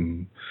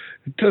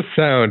 it does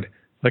sound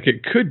like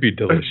it could be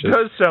delicious. It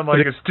does sound like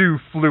it's two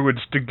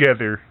fluids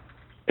together.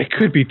 It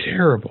could be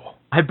terrible.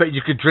 I bet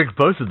you could drink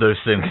both of those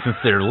things since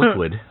they're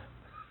liquid.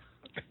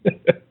 A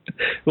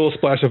little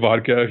splash of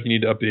vodka. You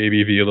need to up the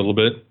ABV a little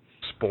bit.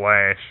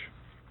 Splash.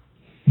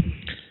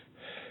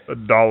 A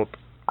dollop.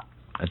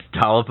 A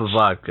dollop of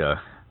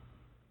vodka.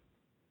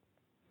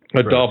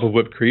 A dollop of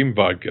whipped cream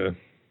vodka.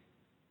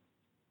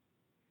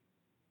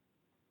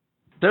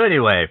 So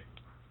anyway,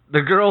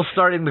 the girl's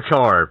starting the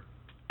car,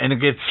 and it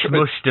gets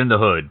smushed in the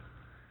hood.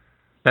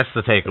 That's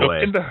the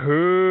takeaway. In the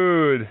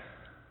hood.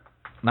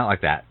 Not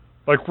like that.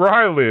 Like where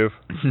I live.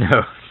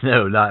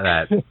 No, not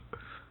that.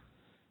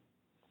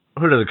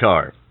 Hood of the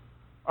car.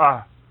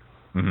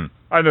 Mm-hmm.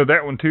 I know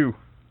that one too.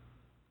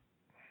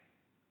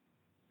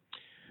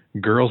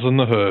 Girls in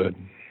the hood.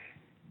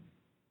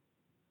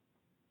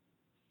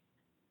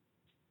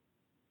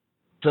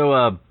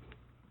 So,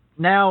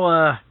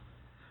 now,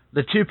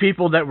 the two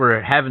people that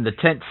were having the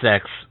tent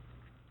sex,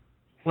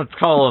 let's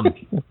call them...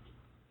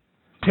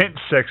 Tent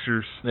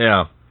sexers.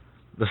 Yeah.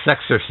 The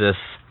sexorcists.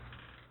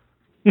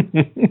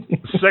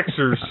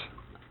 Sexers.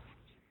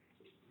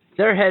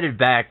 They're headed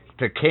back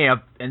to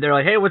camp, and they're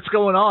like, hey, what's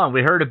going on?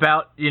 We heard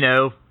about,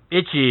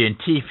 Itchy and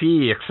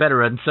TP,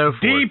 etc., and so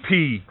forth.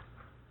 DP.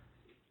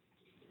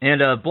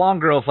 And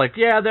blonde girl's like,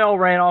 yeah, they all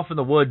ran off in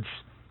the woods.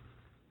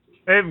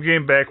 They haven't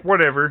came back,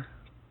 whatever.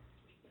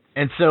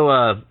 And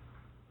so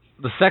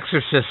the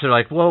sexorcists are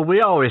like, well, we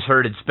always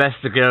heard it's best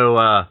to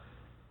go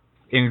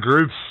in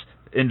groups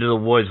into the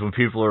woods when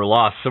people are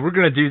lost, so we're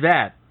going to do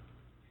that.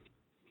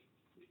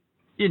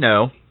 You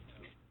know,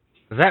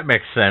 that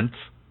makes sense.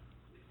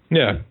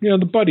 Yeah,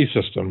 the buddy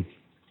system.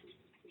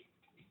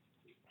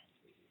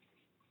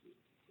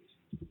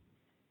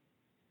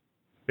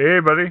 Hey,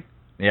 buddy.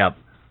 Yep.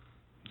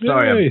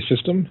 Sorry, Yay,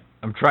 system.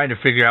 I'm trying to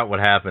figure out what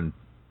happened.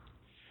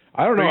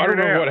 I don't know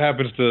Figure it out. what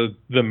happens to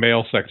the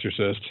male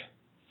sexorcist.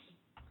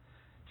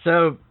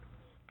 So,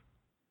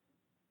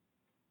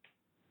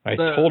 I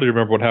totally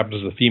remember what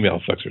happens to the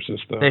female sexorcist,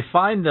 though. they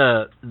find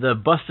the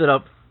busted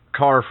up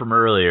car from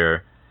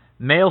earlier.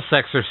 Male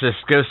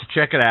sexorcist goes to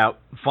check it out,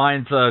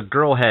 finds a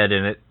girl head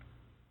in it.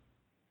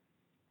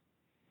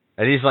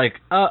 And he's like,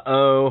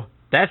 uh-oh,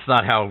 that's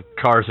not how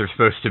cars are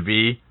supposed to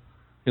be.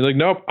 He's like,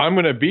 nope, I'm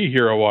going to be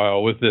here a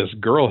while with this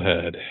girl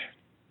head.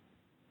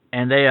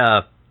 And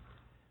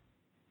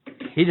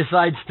he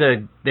decides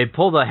they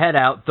pull the head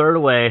out, throw it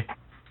away.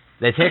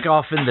 They take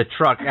off in the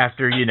truck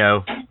after,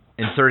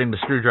 inserting the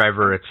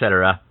screwdriver,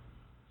 etc.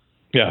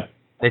 Yeah.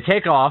 They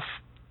take off,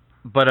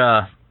 but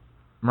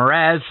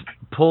Mraz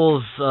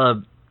pulls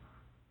the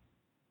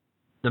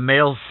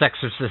male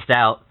sexorcist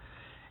out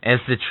as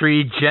the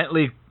tree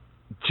gently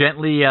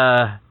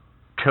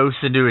coasts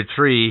into a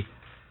tree,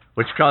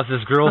 which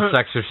causes girl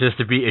sexorcist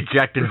to be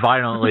ejected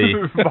violently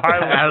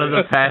out of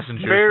the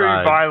passenger Very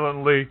side.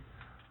 violently.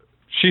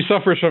 She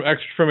suffers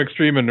from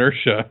extreme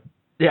inertia.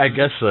 Yeah, I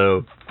guess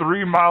so.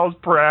 3 miles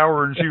per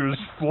hour, and she was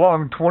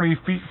flung 20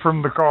 feet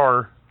from the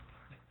car.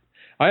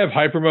 I have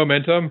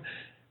hypermomentum.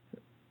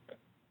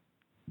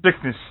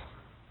 Sickness.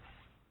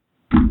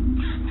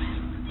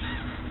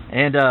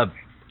 And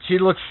she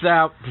looks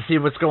out to see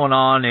what's going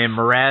on, and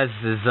Mraz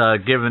is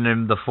giving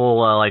him the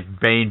full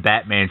Bane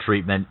Batman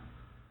treatment.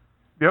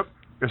 Yep.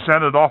 It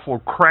sounded awful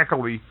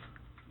crackly.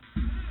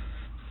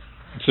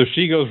 So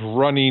she goes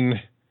running,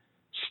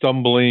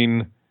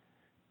 stumbling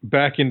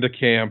back into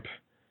camp,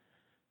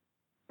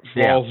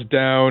 falls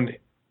down,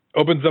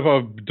 opens up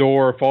a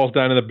door, falls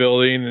down in the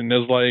building, and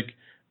is like,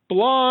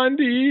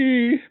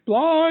 Blondie,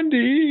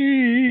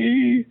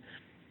 Blondie.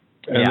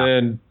 And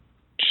then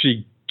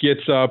she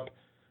gets up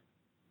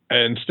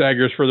and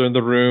staggers further in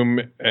the room,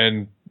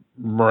 and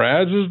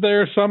Mraz is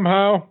there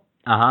somehow.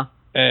 Uh-huh.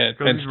 And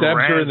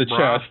stabs her in the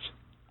chest.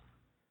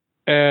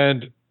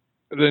 And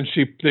then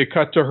they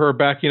cut to her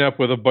backing up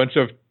with a bunch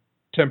of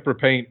tempera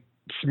paint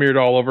smeared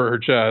all over her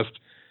chest.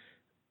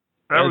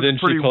 That was a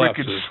pretty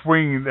wicked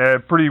swing,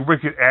 pretty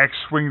wicked axe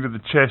swing to the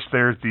chest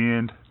there at the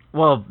end.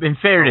 Well, in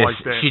fairness,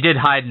 like she did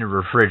hide in a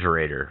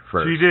refrigerator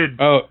first. She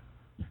did. Oh,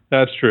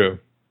 that's true.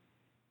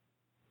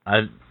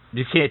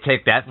 You can't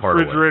take that part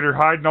away. Refrigerator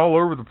hiding all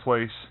over the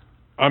place.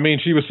 I mean,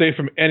 she was safe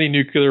from any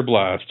nuclear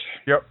blast.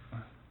 Yep.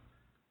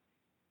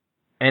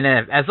 And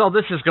as all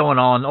this is going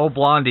on, old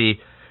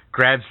Blondie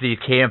grabs the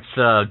camp's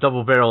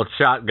double-barreled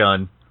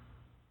shotgun,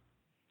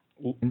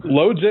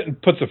 loads it, and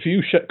puts a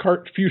few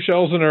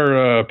shells in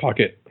her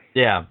pocket.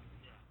 Yeah.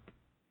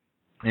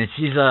 And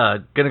she's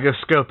gonna go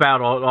scope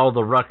out all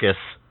the ruckus.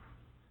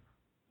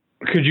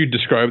 Could you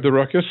describe the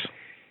ruckus?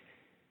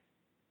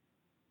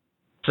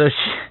 So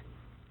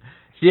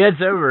she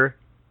heads over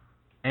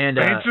and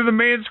answer the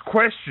man's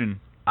question.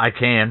 I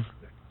can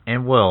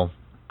and will.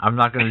 I'm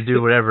not going to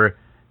do whatever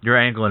you're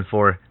angling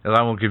for, because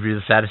I won't give you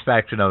the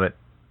satisfaction of it.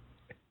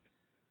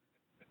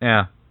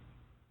 Yeah.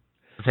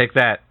 Take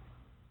that.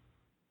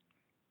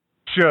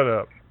 Shut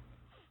up.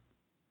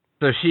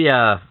 So she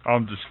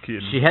I'm just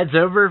kidding. She heads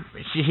over,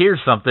 she hears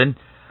something,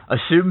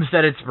 assumes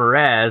that it's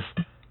Mraz,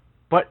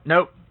 but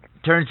nope.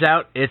 Turns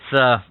out it's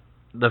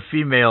the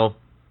female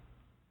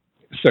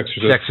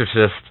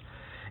sexorcist.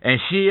 And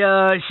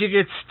she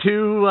gets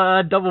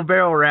 2 double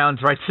barrel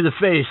rounds right to the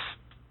face.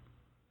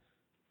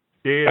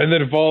 Yeah. And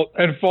then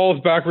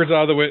falls backwards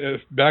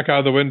back out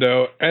of the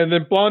window. And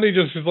then Blondie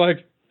just is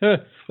like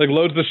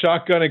loads the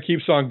shotgun and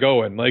keeps on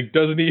going.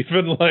 Doesn't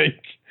even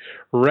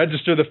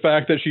register the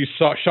fact that she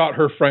shot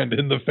her friend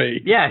in the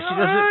face. Yeah, she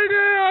doesn't.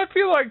 I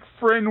feel like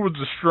friend was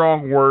a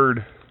strong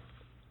word.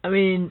 I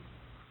mean,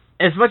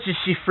 as much as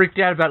she freaked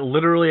out about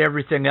literally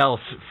everything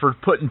else for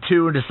putting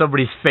 2 into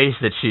somebody's face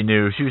that she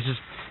knew, she was just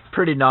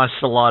pretty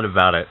nonchalant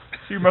about it.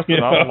 She must have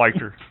not liked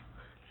her.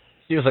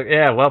 She was like,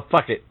 yeah, well,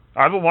 fuck it.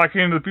 I don't like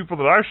any of the people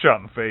that I've shot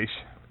in the face.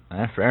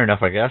 Fair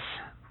enough, I guess.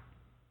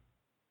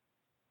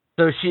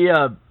 So she,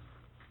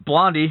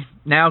 Blondie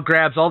now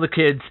grabs all the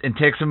kids and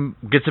gets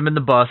them in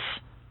the bus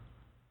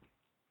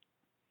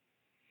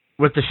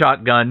with the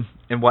shotgun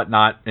and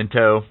whatnot in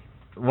tow.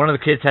 One of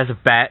the kids has a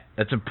bat.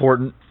 That's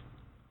important.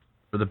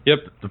 For the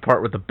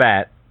part with the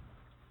bat.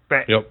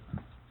 Yep.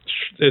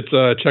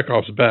 It's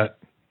Chekhov's bat.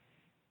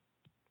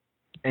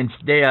 And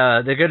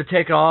they're going to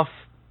take off,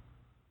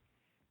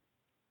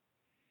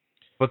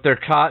 but they're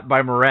caught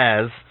by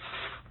Mraz,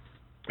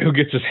 who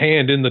gets his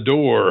hand in the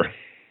door.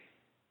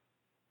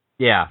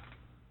 Yeah.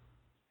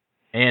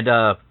 And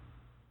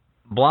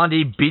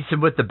Blondie beats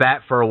him with the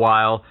bat for a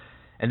while,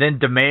 and then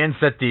demands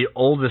that the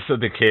oldest of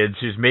the kids,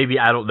 who's maybe,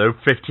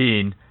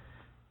 15,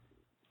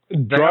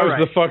 drives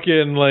the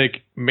fucking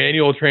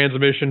manual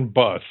transmission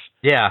bus.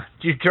 Yeah,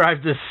 you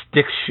drive this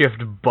stick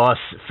shift bus,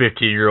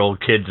 15-year-old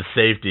kid to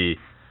safety.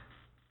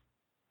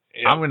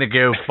 Yep. I'm gonna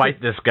go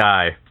fight this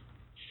guy.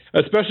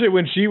 Especially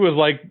when she was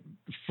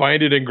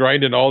finding and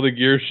grinding all the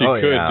gear she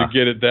could to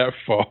get it that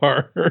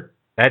far.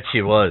 That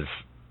she was.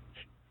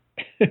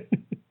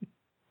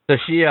 So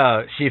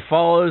she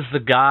follows the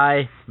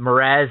guy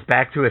Mraz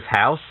back to his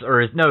house,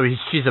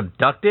 she's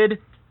abducted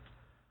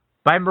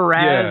by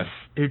Mraz,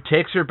 who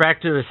takes her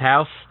back to his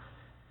house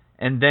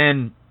and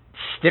then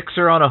sticks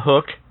her on a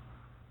hook,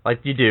 like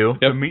you do.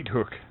 A meat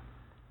hook.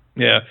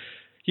 Yeah.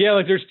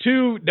 Yeah, there's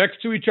two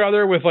next to each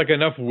other with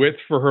enough width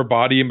for her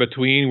body in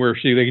between where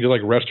they can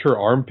just rest her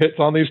armpits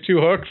on these two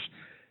hooks.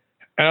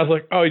 And I was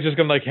like, oh, he's just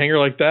gonna hang her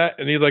like that?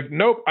 And he's like,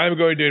 nope, I'm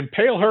going to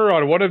impale her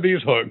on one of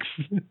these hooks.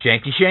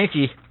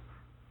 Shanky.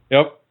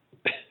 Yep.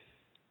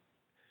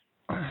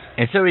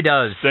 And so he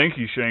does.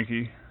 Stanky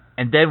shanky.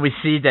 And then we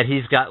see that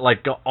he's got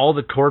all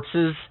the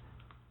corpses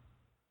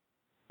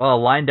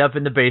lined up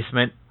in the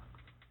basement.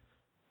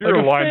 You're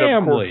a lined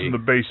up corpse in the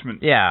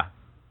basement. Yeah.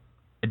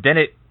 And then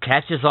it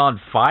catches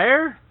on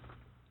fire?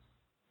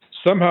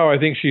 Somehow I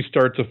think she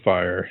starts a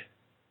fire.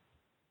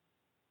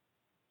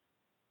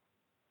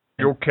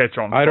 You'll catch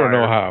on fire. I don't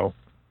know how.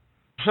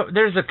 So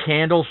there's a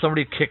candle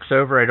somebody kicks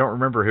over. I don't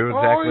remember who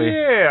exactly. Oh,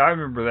 yeah, I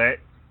remember that.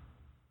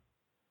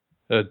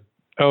 I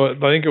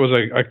think it was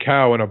a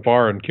cow in a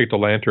barn kicked a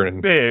lantern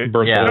and burnt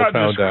the whole town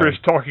down. Not just Chris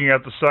talking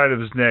out the side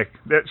of his neck.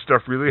 That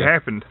stuff really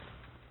happened.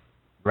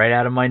 Right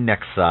out of my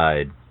neck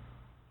side.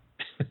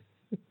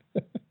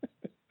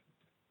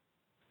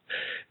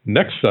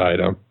 Next side,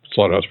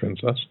 Slaughterhouse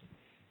Princess.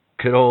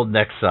 Good old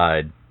next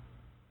side.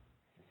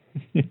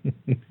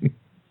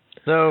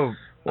 So,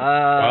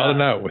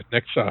 wilding out with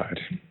next side.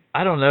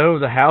 I don't know.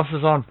 The house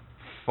is on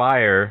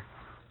fire.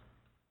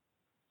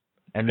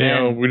 And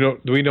then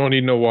we don't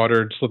need no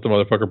water. Just let the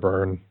motherfucker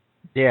burn.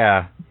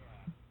 Yeah.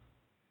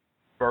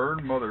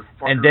 Burn, motherfucker.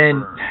 And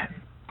then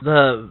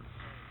the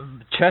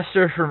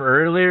Chester from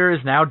earlier is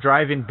now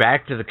driving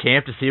back to the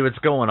camp to see what's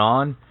going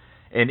on.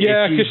 And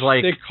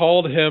because they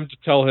called him to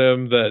tell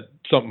him that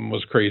something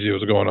was crazy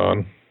was going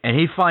on. And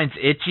he finds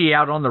Itchy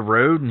out on the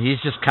road, and he's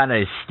just kind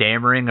of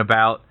stammering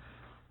about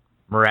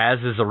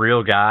Mraz is a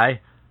real guy.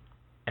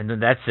 And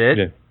then that's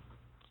it.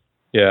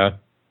 Yeah.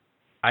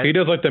 He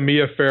does the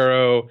Mia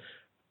Farrow,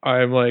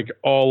 I'm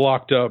all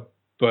locked up,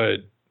 but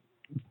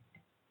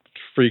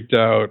freaked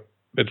out.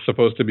 It's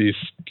supposed to be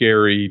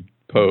scary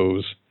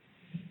pose.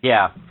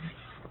 Yeah.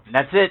 And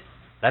that's it.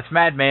 That's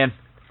Madman.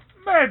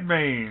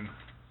 Madman.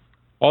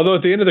 Although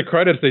at the end of the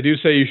credits, they do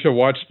say you should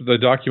watch the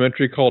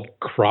documentary called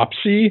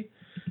Cropsy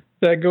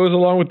that goes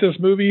along with this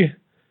movie.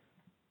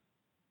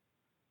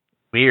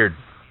 Weird.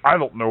 I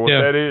don't know what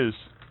that is,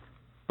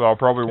 but I'll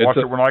probably watch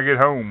it when I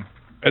get home.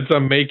 It's a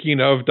making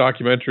of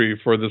documentary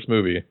for this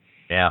movie.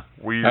 Yeah.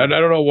 Weird. I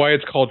don't know why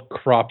it's called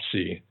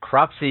Cropsy.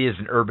 Cropsy is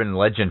an urban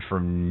legend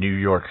from New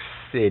York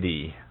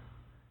City.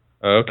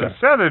 Okay. It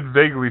sounded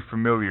vaguely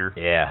familiar.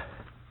 Yeah.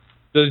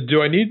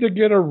 Do I need to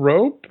get a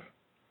rope?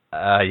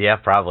 Yeah,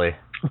 probably.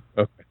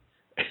 Okay.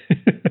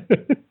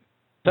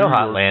 So,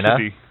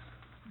 Hotlanta,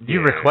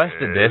 you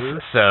requested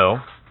this, so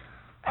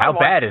how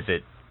bad is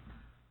it?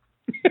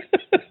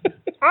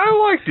 I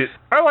liked it.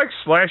 I like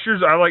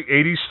slashers. I like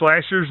 80s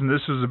slashers, and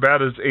this was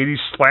about as 80s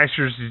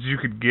slashers as you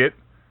could get.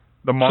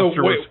 The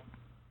monster was...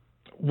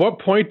 What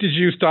point did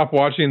you stop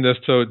watching this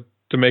to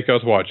make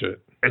us watch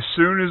it? As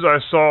soon as I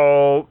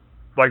saw,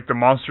 the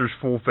monster's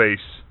full face,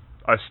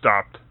 I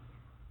stopped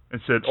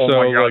and said, oh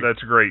my God,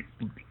 that's great.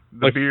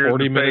 The beard,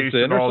 40 the minutes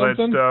face, in and all or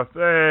something? that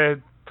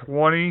stuff.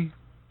 20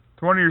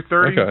 or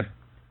 30.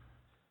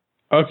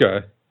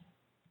 Okay.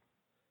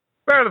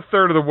 About a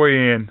third of the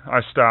way in,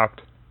 I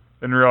stopped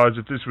and realized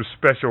that this was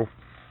special.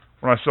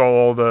 When I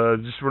saw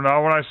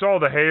when I saw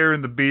the hair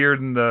and the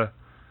beard and the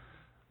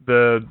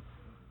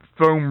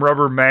foam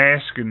rubber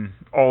mask and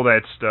all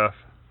that stuff,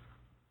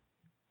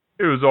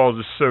 it was all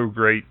just so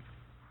great.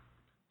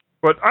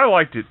 But I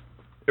liked it.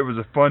 It was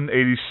a fun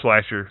 80s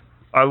slasher.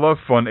 I love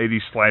fun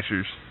 80s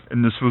slashers,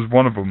 and this was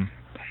one of them.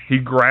 He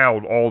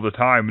growled all the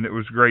time, and it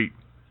was great.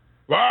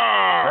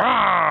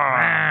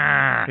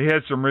 He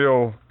had some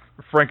real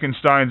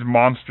Frankenstein's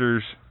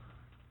monsters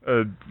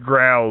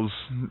growls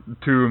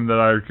to him that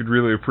I could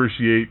really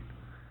appreciate.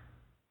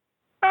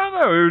 I don't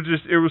know,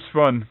 it was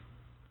fun.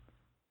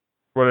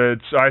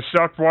 But I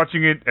stopped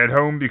watching it at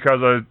home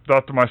because I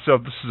thought to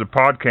myself, this is a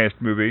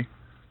podcast movie.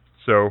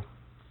 So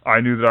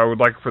I knew that I would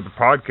like it for the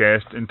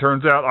podcast, and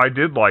turns out I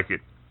did like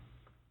it.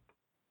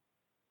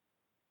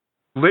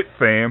 Lit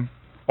fam,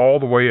 all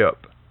the way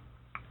up.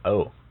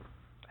 Oh,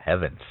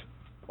 heavens.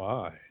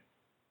 Why?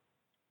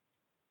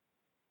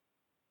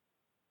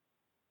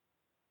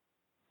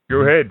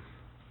 Go ahead.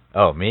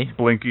 Oh, me?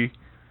 Blinky.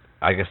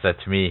 I guess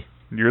that's me.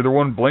 You're the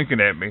one blinking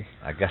at me.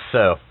 I guess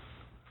so.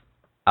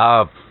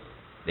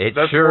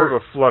 That's more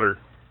of a flutter.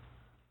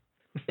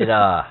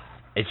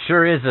 It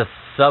sure is a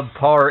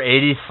subpar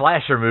 80s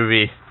slasher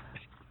movie.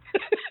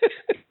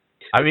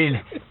 I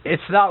mean,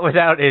 it's not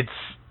without its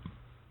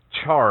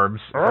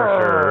charms,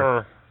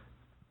 for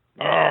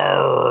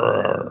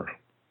sure.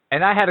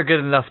 And I had a good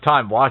enough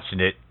time watching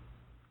it,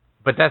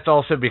 but that's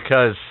also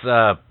because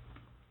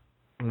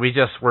we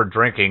just were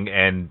drinking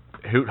and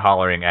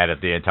hoot-hollering at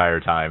it the entire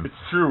time. It's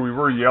true, we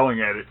were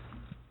yelling at it.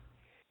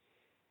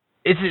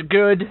 Is it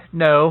good?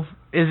 No.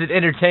 Is it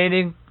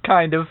entertaining?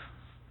 Kind of.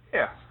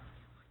 Yeah.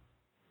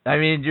 I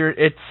mean,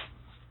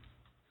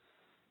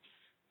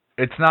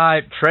 it's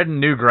not treading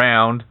new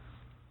ground.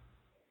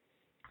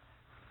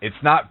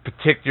 It's not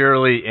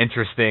particularly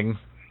interesting.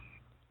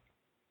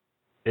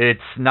 It's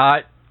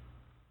not,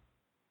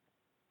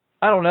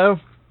 I don't know.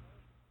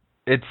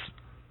 It's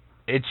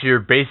your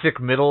basic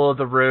middle of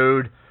the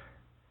road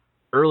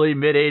early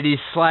mid 80s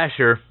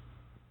slasher.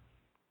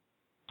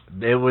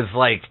 It was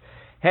like,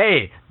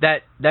 hey,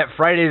 that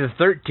Friday the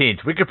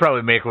 13th, we could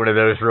probably make one of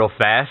those real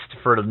fast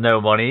for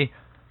no money.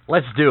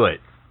 Let's do it.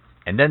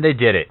 And then they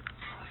did it.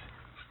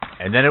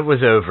 And then it was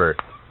over.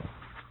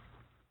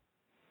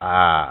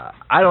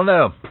 I don't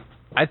know.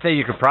 I'd say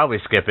you could probably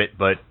skip it,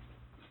 but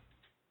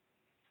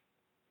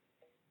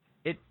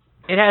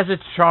it has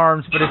its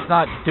charms, but it's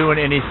not doing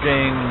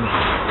anything.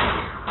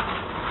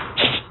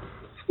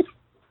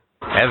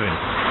 Evan.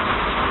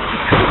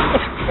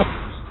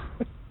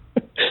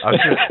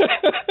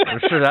 I'm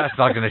sure that's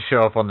not going to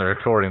show up on the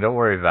recording. Don't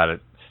worry about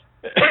it.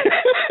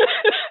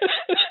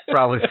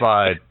 Probably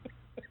fine.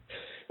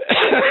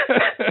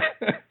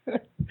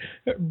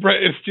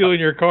 Brett is stealing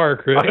your car,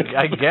 Chris.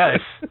 I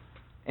guess.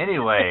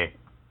 Anyway,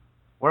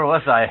 where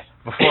was I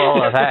before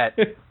all of that?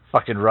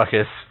 Fucking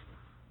ruckus.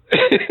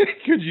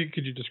 Could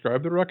you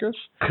describe the ruckus?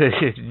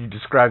 Could you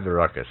describe the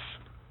ruckus?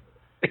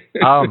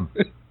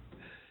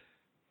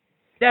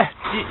 Yeah,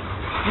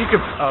 you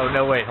could. Oh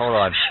no, wait, hold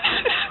on.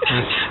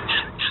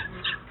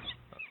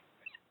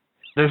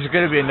 There's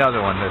going to be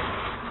another one.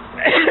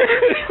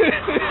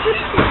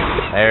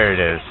 There it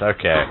is.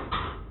 Okay.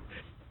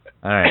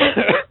 All right.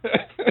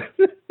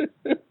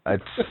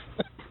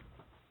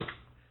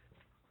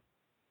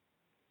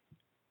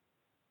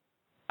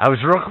 I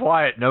was real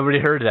quiet. Nobody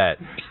heard that.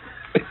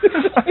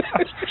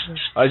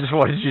 I just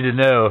wanted you to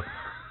know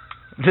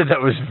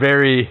that was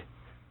very,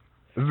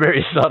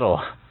 very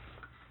subtle.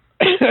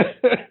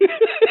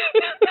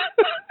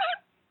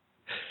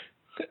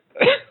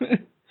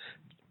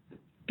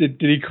 Did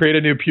he create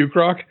a new puke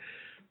rock?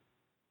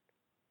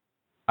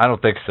 I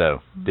don't think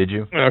so. Did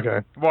you?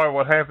 Okay. Why?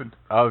 What happened?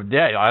 Oh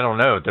yeah, I don't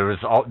know. There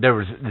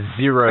was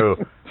zero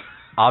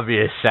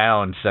obvious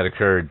sounds that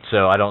occurred,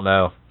 so I don't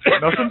know.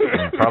 Nothing?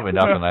 Probably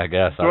nothing, I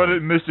guess. So I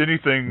didn't miss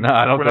anything when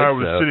I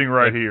was sitting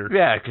right here.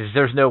 Yeah, because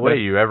there's no way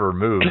you ever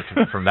moved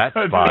from that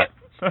spot.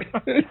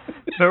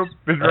 Nope,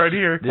 been right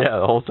here. Yeah,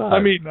 the whole time. I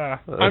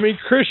mean,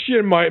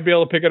 Christian might be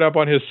able to pick it up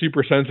on his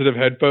super sensitive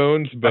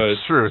headphones, but that's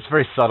true. It's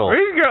very subtle. Well,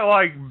 he's got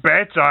like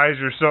bat's eyes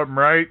or something,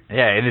 right?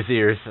 Yeah, in his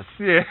ears.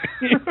 Yeah.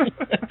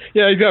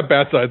 Yeah, he's got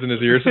bat's eyes in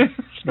his ears.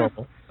 It's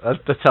normal.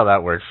 That's how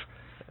that works.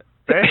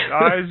 Bat's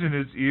eyes in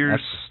his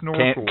ears.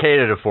 Snorkel.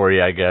 Catered for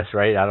you, I guess,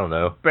 right? I don't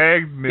know.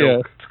 Bagged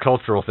milk. Yeah. It's a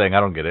cultural thing. I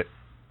don't get it.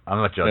 I'm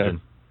not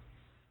judging.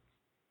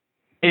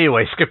 Yeah.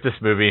 Anyway, skip this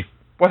movie.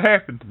 What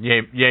happened?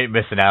 You ain't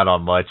missing out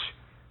on much.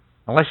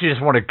 Unless you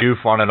just want to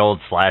goof on an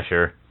old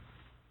slasher.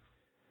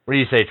 What do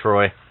you say,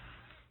 Troy?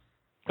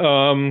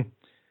 The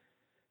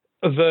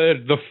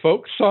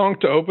folk song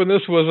to open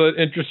this was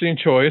an interesting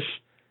choice.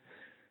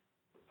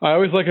 I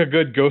always like a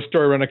good ghost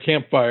story around a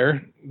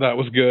campfire. That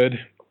was good.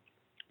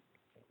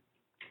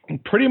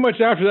 And pretty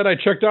much after that, I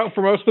checked out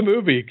for most of the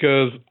movie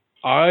because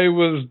I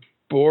was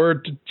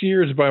bored to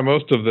tears by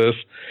most of this.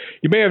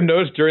 You may have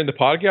noticed during the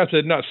podcast I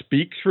did not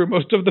speak through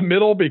most of the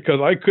middle because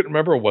I couldn't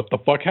remember what the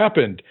fuck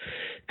happened.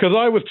 Because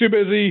I was too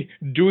busy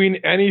doing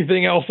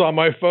anything else on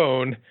my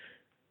phone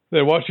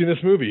than watching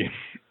this movie.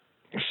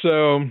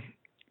 So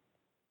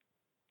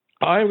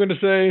I'm going to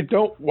say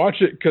don't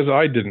watch it because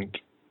I didn't.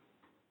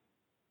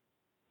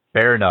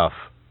 Fair enough.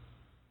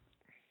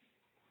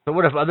 So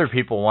what if other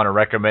people want to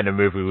recommend a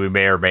movie we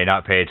may or may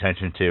not pay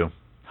attention to?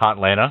 Hot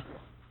Lana?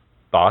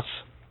 Thoughts?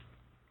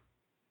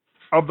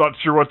 I'm not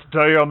sure what to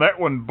tell you on that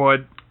one,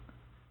 bud.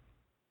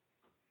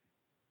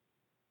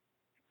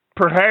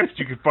 Perhaps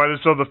you can find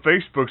us on the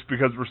Facebooks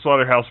because we're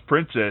Slaughterhouse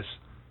Princess.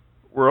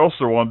 We're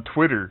also on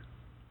Twitter.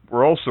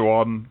 We're also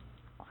on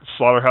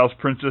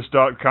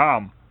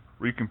slaughterhouseprincess.com,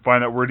 where you can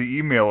find out where to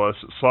email us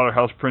at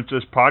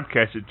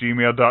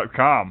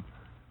slaughterhouseprincesspodcast@gmail.com.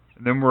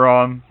 And then we're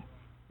on...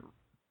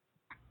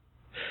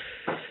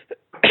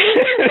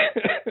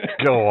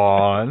 Go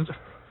on.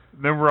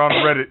 And then we're on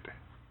Reddit.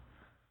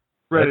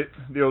 Reddit,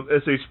 the old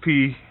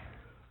SHP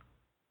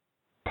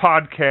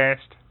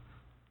podcast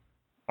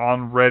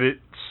on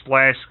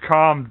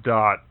Reddit/com.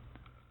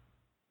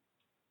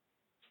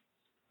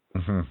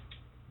 Mm-hmm.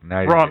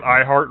 We're on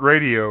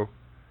iHeartRadio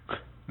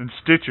and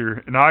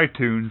Stitcher and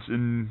iTunes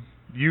and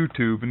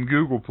YouTube and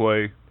Google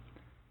Play.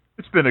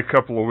 It's been a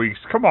couple of weeks.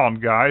 Come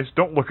on, guys.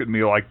 Don't look at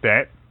me like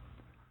that.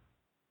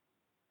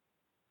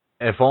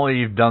 If only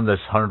you've done this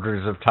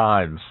hundreds of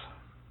times.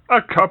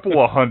 A couple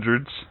of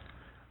hundreds.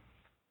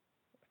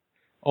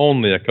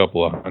 Only a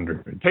couple of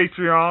hundred.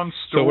 Patreon,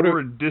 store,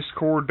 and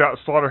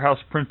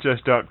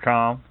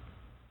discord.slaughterhouseprincess.com.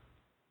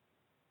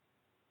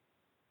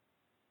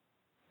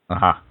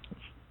 Uh-huh.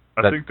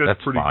 I think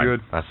that's pretty fine.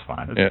 good. That's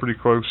fine. That's pretty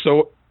close.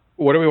 So,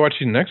 what are we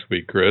watching next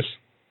week, Chris?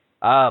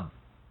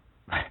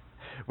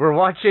 We're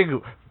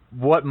watching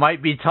what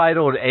might be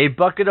titled A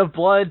Bucket of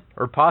Blood,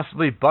 or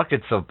possibly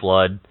Buckets of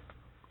Blood.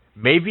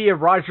 Maybe a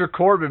Roger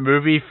Corman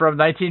movie from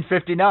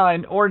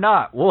 1959, or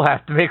not. We'll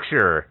have to make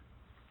sure.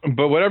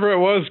 But whatever it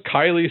was,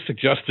 Kylie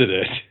suggested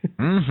it.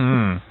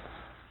 Mm-hmm.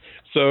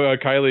 So,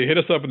 Kylie, hit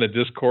us up in the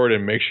Discord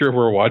and make sure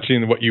we're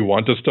watching what you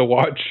want us to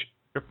watch.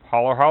 Yep.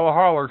 Holler, holler,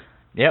 holler.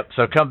 Yep,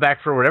 so come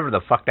back for whatever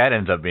the fuck that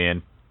ends up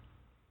being.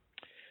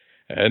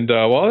 And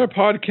while other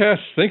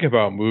podcasts think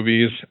about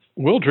movies,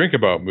 we'll drink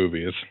about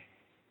movies.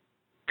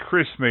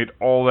 Chris made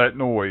all that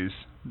noise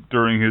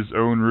during his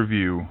own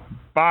review.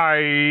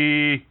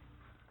 Bye!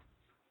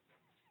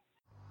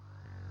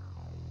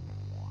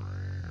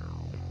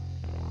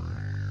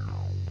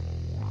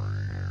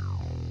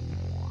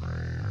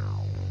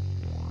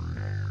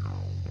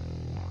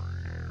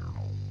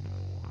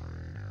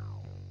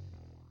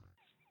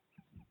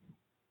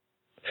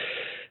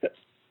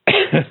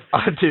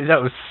 Oh, dude,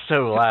 that was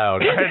so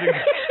loud.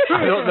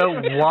 I don't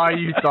know why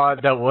you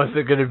thought that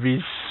wasn't going to be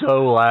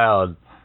so loud.